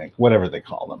consequences, I think, whatever they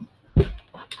call them.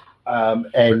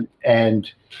 And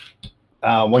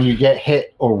when you get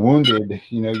hit or wounded,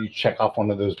 you check off one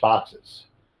of those boxes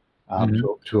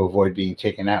to avoid being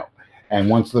taken out. And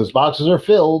once those boxes are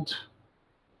filled,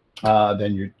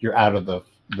 then you're out of the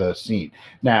scene.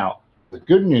 Now, the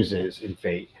good news is in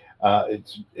Fate,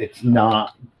 it's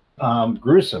not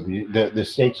gruesome. The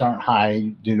stakes aren't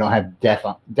high. You don't have death.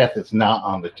 Death is not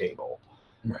on the table.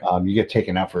 Right. You get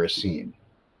taken out for a scene.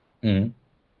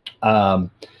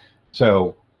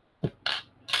 So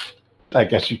I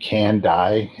guess you can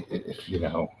die if you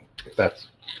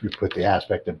put the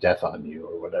aspect of death on you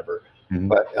or whatever.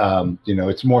 But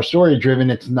it's more story driven.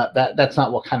 It's not that's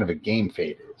not what kind of a game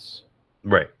Fate is.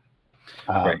 Right.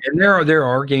 Right. And there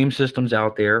are game systems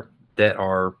out there that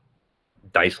are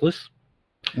diceless.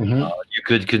 You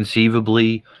could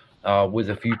conceivably, with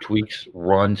a few tweaks,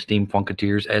 run Steam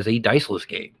Funketeers as a diceless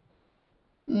game.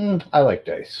 I like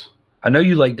dice. I know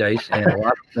you like dice,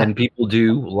 and people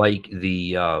do like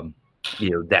the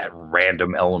that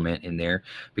random element in there,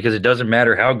 because it doesn't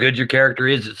matter how good your character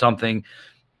is at something,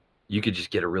 you could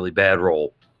just get a really bad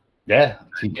roll. Yeah,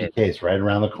 TPK is right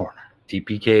around the corner.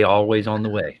 TPK always on the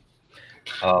way.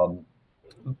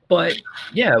 But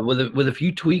yeah, with a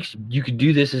few tweaks, you could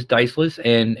do this as diceless,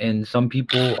 and some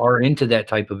people are into that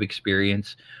type of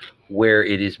experience where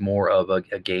it is more of a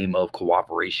game of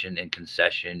cooperation and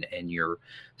concession, and you're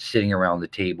sitting around the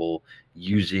table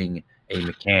using a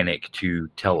mechanic to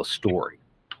tell a story.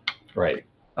 Right.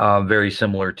 Very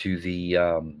similar to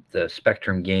the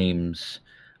Spectrum Games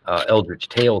Eldritch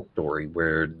Tale story,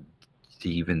 where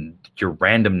even your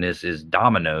randomness is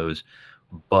dominoes,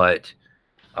 but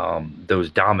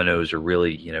those dominoes are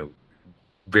really,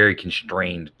 very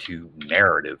constrained to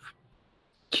narrative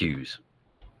cues.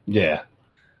 Yeah.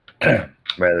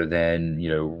 Rather than,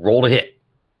 roll to hit.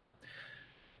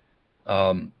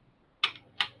 So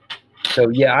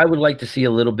yeah, I would like to see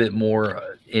a little bit more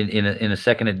in a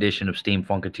second edition of Steam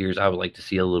Funketeers. I would like to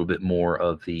see a little bit more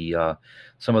of the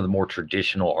some of the more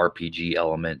traditional RPG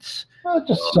elements.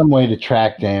 Just some way to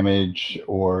track damage,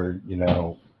 or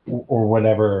or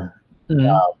whatever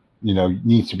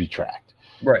needs to be tracked.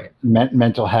 Right.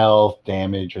 Mental health,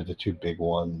 damage are the two big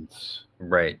ones.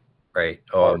 Right. Right.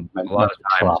 A lot of times,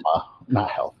 trauma, not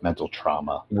health, mental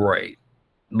trauma. Right.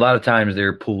 A lot of times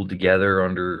they're pulled together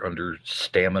under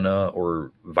stamina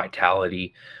or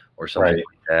vitality or something like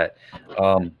that.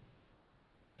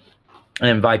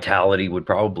 And vitality would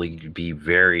probably be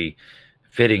very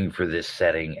fitting for this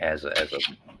setting as a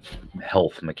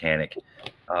health mechanic,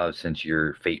 since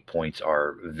your fate points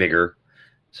are vigor.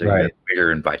 So you have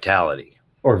vigor and vitality.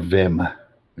 Or vim.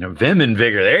 Vim and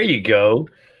vigor. There you go.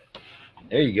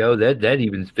 There you go. That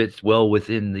even fits well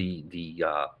within the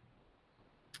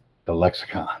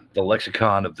lexicon. The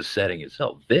lexicon of the setting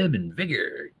itself. Vim and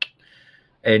vigor.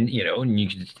 And and you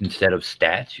could, instead of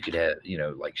stats, you could have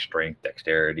like strength,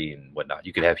 dexterity, and whatnot.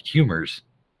 You could have humors.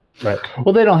 Right.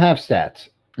 Well, they don't have stats.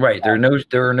 Right. There are no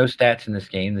stats in this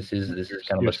game. This is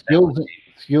kind of a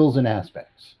skills and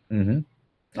aspects. Mm-hmm.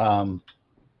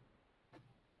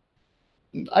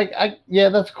 Yeah,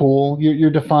 that's cool. You're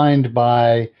defined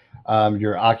by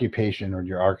your occupation or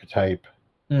your archetype,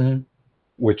 mm-hmm.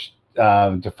 which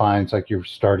defines like your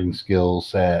starting skill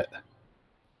set.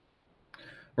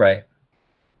 Right.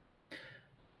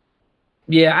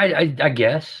 Yeah, I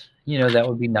guess that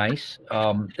would be nice.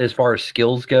 As far as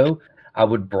skills go, I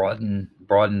would broaden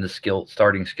the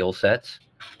starting skill sets.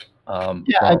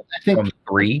 I think from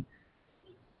 3,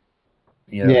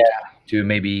 to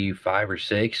maybe 5 or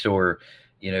 6, or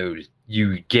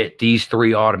you get these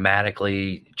 3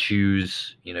 automatically.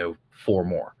 Choose 4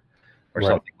 more, or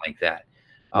something like that.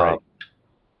 Right.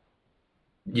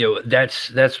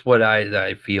 That's what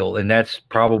I feel, and that's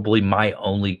probably my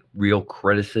only real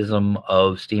criticism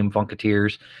of Steam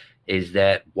Funketeers, is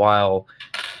that while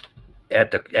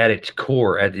at its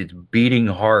core, at its beating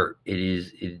heart, it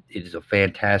is a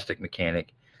fantastic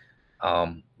mechanic.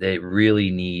 That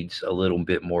really needs a little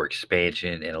bit more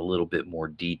expansion and a little bit more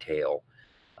detail.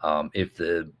 If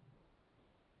the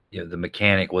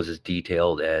mechanic was as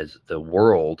detailed as the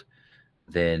world,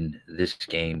 then this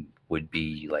game would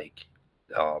be like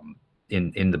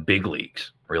in the big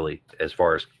leagues, really, as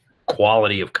far as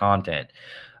quality of content.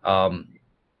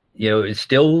 It's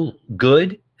still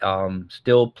good,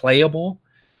 still playable.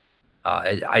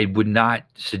 I would not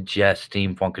suggest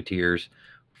Steam Funketeers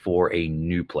for a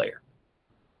new player.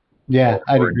 Yeah,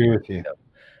 I'd agree with you.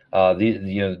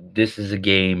 This is a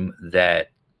game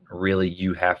that really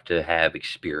you have to have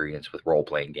experience with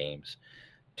role-playing games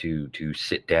to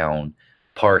sit down,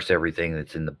 parse everything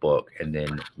that's in the book, and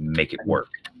then make it work.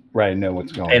 Right, know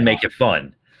what's going on. And make it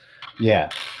fun. Yeah.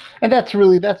 And that's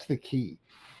the key.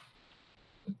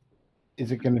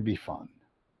 Is it going to be fun?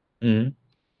 Mm-hmm.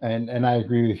 And I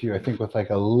agree with you. I think with like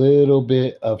a little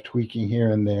bit of tweaking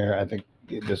here and there, I think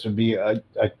this would be a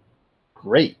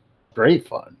great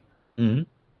fun. Mm-hmm.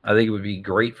 I think it would be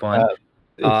great fun.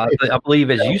 I believe,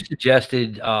 as you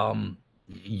suggested,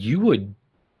 you would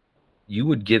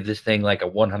give this thing like a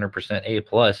 100%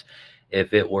 A+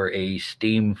 if it were a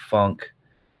steampunk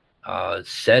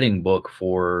setting book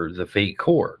for the Fate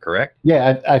core, correct?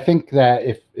 Yeah, I think that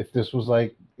if this was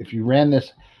like, if you ran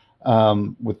this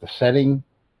with the setting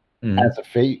as a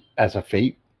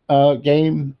Fate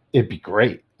game, it'd be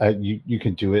great. You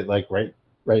could do it like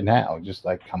right now, just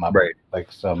like come up with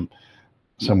like some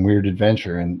weird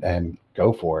adventure and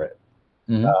go for it.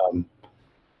 Mm-hmm.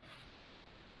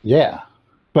 Yeah,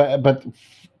 but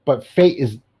Fate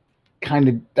is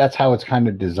that's how it's kind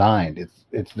of designed.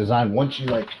 It's designed, once you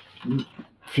like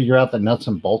figure out the nuts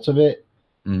and bolts of it.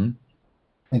 Mm-hmm.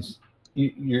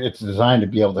 It's designed to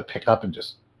be able to pick up and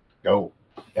just go.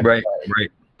 Right.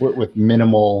 With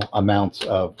minimal amounts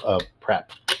of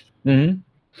prep. Mm-hmm.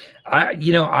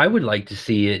 I would like to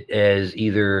see it as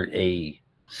either a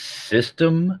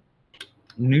system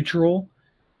neutral,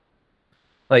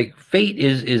 like Fate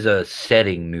is a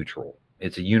setting neutral.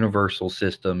 It's a universal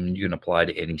system you can apply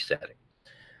to any setting.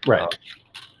 Right.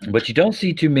 But you don't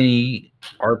see too many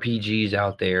RPGs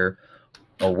out there,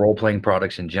 or role-playing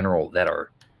products in general, that are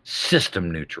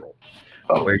system neutral,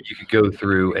 where you could go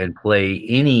through and play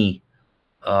any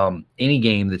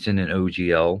game that's in an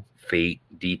OGL, Fate,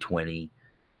 D20,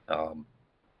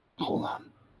 hold on,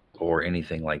 or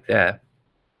anything like that.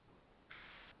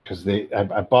 Because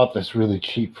I bought this really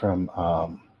cheap from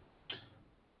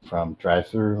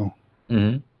Drive-Thru.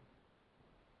 Mm-hmm.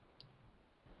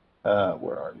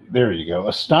 Where are you? There you go.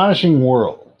 Astonishing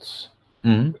Worlds,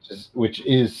 mm-hmm. which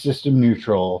is system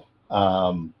neutral,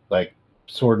 like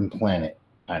Sword and Planet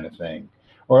kind of thing,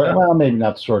 or well, maybe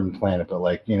not Sword and Planet, but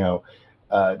like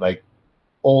like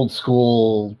old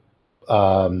school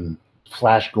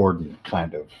Flash Gordon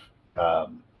kind of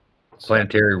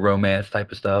planetary romance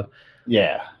type of stuff.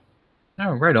 Yeah.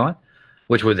 Oh, right on.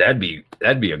 That'd be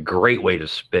a great way to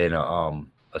spin a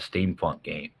steampunk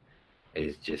game.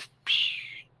 Is just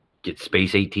get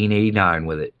Space 1889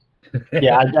 with it.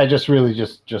 Yeah, I just really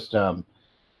just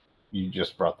you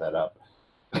just brought that up.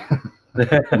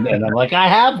 and I'm like, I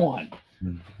have one.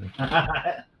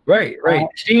 Right.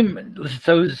 Steam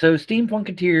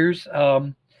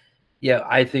Funketeers, yeah,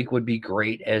 I think would be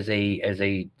great as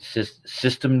a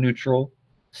system neutral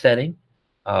setting,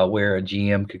 where a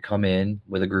GM could come in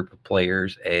with a group of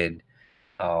players and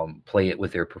play it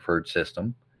with their preferred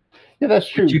system. Yeah, that's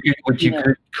true. What you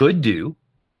could do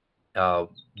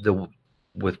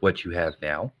with what you have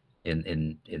now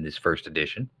in this first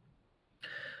edition,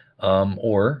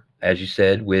 or as you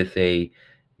said, with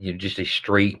just a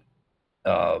straight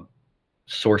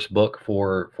source book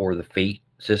for the Fate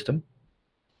system,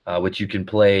 which you can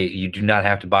play. You do not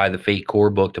have to buy the Fate core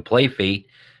book to play Fate.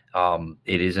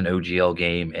 It is an OGL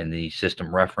game, and the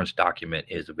system reference document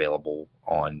is available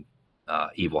on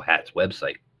Evil Hat's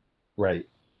website. Right.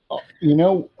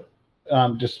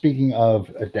 Just speaking of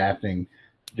adapting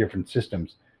different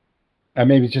systems,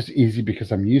 maybe it's just easy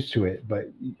because I'm used to it,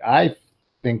 but I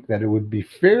think that it would be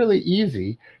fairly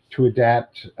easy to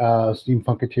adapt Steam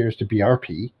Funketeers to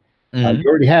BRP. You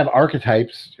already have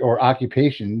archetypes or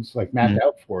occupations like mapped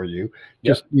out for you.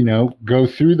 Just go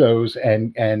through those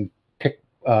and pick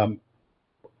more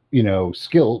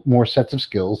sets of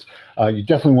skills. You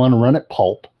definitely want to run it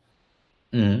pulp.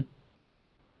 It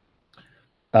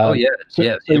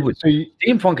would.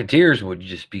 Steam Funketeers would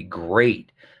just be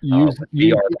great. Use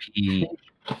BRP.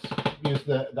 Use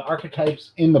the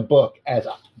archetypes in the book as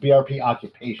BRP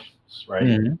occupations,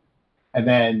 right? And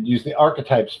then use the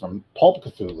archetypes from Pulp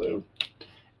Cthulhu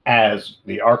as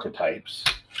the archetypes.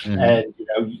 And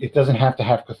it doesn't have to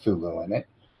have Cthulhu in it.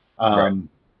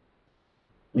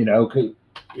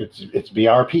 It's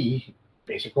BRP,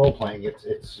 basic role playing.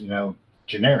 It's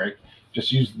generic.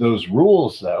 Just use those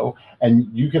rules though, and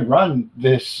you can run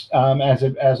this as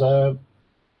a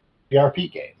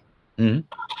BRP game.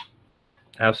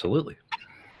 Absolutely.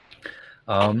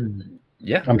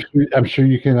 Yeah, I'm sure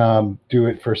you can do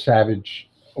it for Savage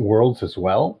Worlds as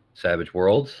well. Savage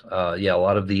Worlds. A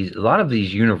lot of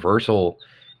these universal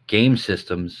game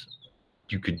systems,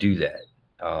 you could do that.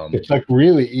 It's like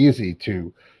really easy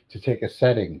to take a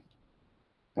setting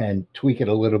and tweak it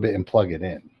a little bit and plug it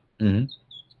in.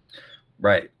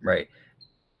 Right.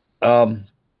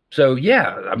 So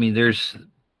yeah, I mean,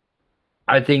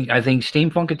 I think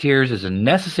Steam Funketeers is a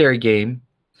necessary game.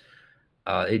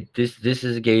 This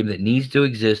is a game that needs to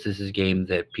exist. This is a game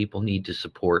that people need to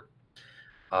support.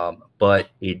 But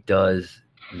it does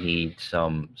need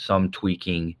some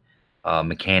tweaking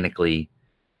mechanically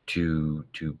to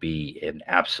be an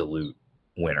absolute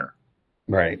winner.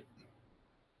 Right.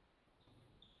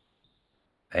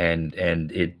 And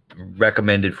it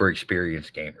recommended for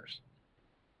experienced gamers.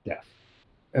 Yeah.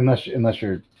 Unless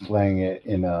you're playing it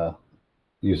in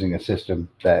using a system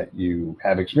that you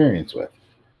have experience with.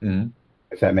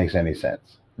 If that makes any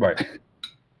sense. Right.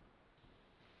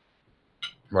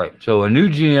 Right. So a new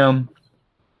GM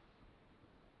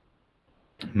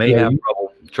may have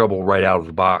trouble right out of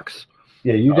the box.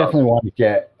 Yeah, you definitely want to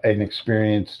get an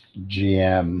experienced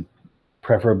GM,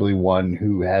 preferably one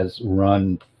who has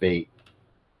run Fate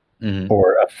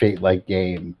or a Fate-like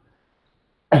game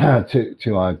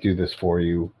to do this for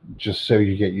you, just so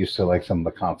you get used to like some of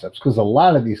the concepts. Because a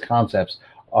lot of these concepts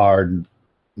are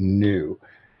new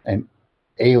and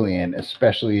alien,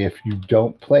 especially if you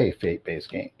don't play Fate-based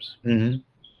games.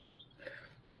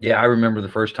 Yeah, I remember the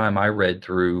first time I read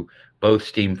through both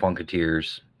Steam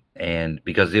Funketeers, and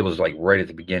because it was like right at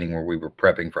the beginning where we were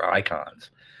prepping for Icons,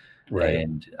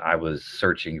 and I was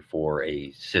searching for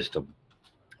a system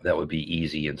that would be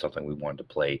easy and something we wanted to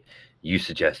play. You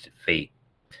suggested Fate,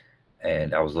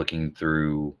 and I was looking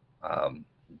through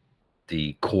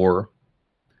the core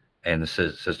and the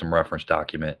system reference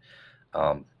document,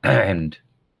 and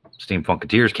Steam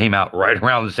Funketeers came out right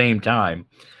around the same time.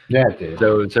 Yeah, it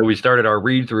did. So we started our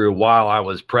read through while I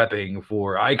was prepping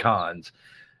for Icons,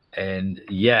 and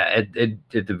at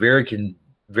the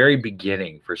very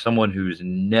beginning, for someone who's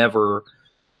never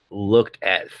looked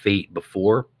at Fate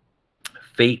before,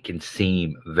 Fate can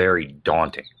seem very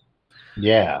daunting.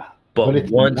 Yeah, but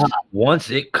once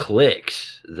it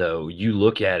clicks, though, you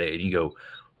look at it and you go,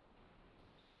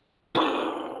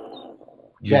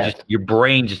 your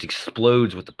brain just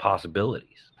explodes with the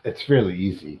possibilities. It's really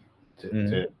easy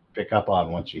to pick up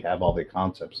on once you have all the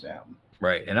concepts down.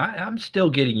 Right, and I'm still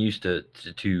getting used to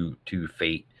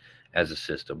Fate as a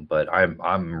system, but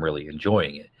I'm really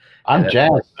enjoying it. I'm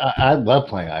jazzed. I love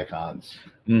playing Icons.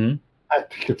 I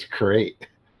think it's great.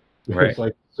 There's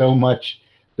like so much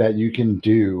that you can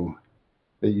do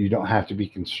that you don't have to be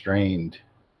constrained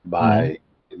by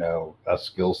a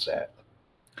skill set.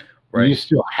 Right. You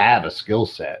still have a skill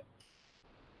set.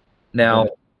 Now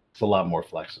it's a lot more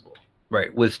flexible.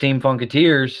 Right. With Steam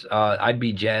Funketeers, I'd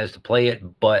be jazzed to play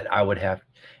it, but I would have,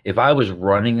 if I was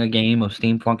running a game of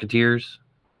Steam Funketeers,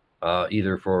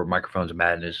 either for Microphones of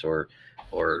Madness or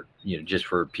just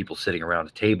for people sitting around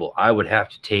a table, I would have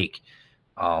to take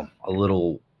a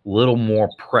little more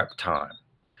prep time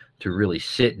to really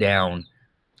sit down,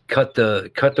 cut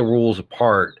the rules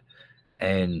apart,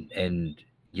 and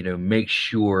make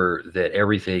sure that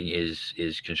everything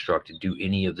is constructed. Do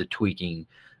any of the tweaking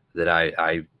that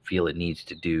I feel it needs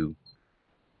to do.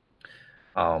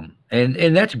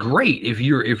 And that's great if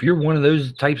you're one of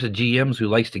those types of GMs who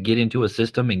likes to get into a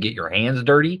system and get your hands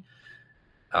dirty.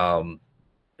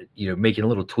 Making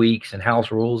little tweaks and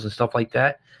house rules and stuff like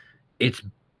that. It's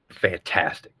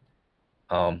fantastic.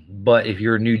 But if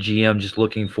you're a new GM just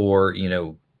looking for,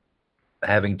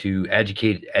 having to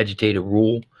agitate a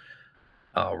rule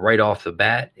right off the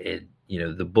bat,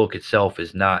 the book itself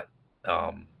is not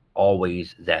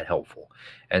always that helpful.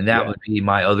 And that would be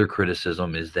my other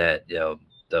criticism, is that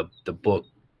the book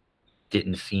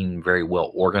didn't seem very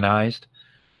well organized.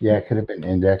 Yeah, it could have been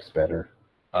indexed better.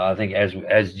 I think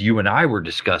as you and I were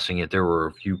discussing it, there were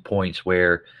a few points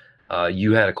where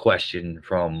you had a question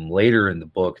from later in the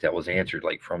book that was answered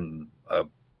like from a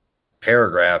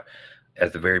paragraph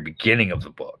at the very beginning of the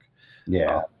book.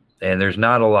 Yeah. And there's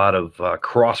not a lot of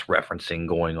cross-referencing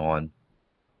going on.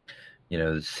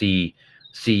 See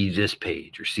this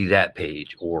page or see that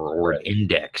page or an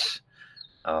index.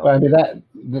 Well, I mean,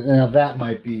 that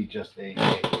might be just a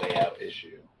layout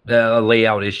issue. A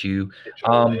layout issue.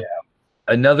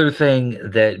 Another thing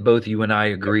that both you and I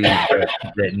agree that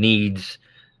it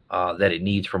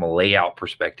needs from a layout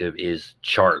perspective is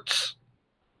charts.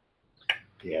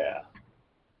 Yeah.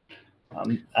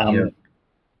 I'm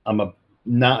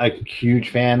not a huge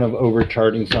fan of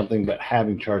overcharting something, but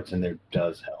having charts in there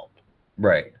does help.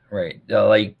 Right.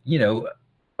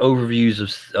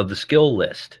 Overviews of the skill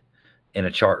list in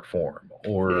a chart form,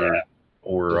 or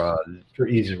for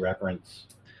easy reference.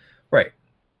 Right.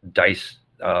 Dice,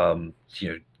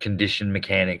 condition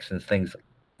mechanics and things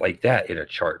like that in a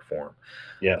chart form.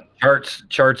 Yeah.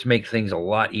 Charts make things a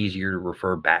lot easier to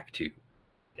refer back to.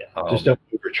 Yeah. Just don't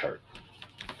overchart,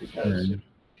 because you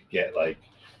get like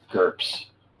GURPS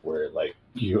where like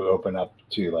you open up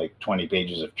to like 20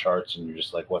 pages of charts and you're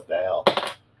just like, what the hell?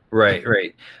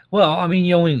 Right. Well, I mean,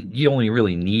 you only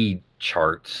really need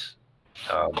charts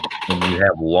when you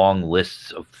have long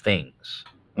lists of things,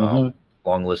 long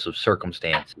lists of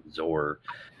circumstances or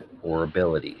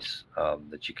abilities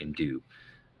that you can do.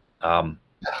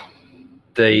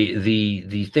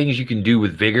 The things you can do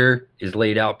with vigor is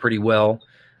laid out pretty well.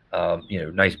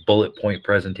 Nice bullet point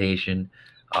presentation.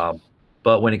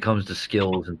 But when it comes to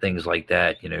skills and things like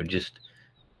that, just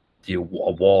a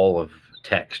wall of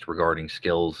text regarding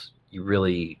skills, you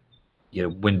really,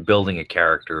 when building a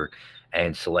character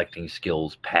and selecting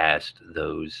skills past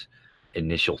those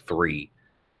initial three,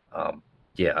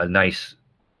 a nice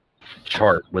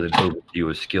chart with an overview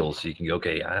of skills, so you can go,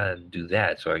 okay, I do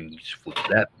that, so I can just flip to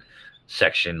that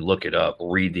section, look it up,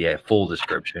 read the full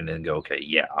description, and go, okay,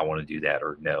 yeah, I want to do that,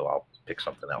 or no, I'll pick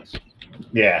something else.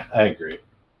 Yeah, I agree.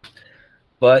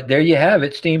 But there you have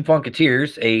it, Steam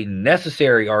Funketeers, a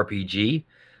necessary RPG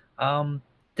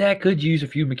that could use a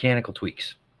few mechanical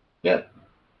tweaks. Yeah.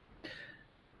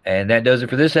 And that does it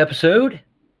for this episode.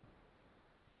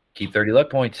 Keep 30 luck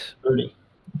points. 30.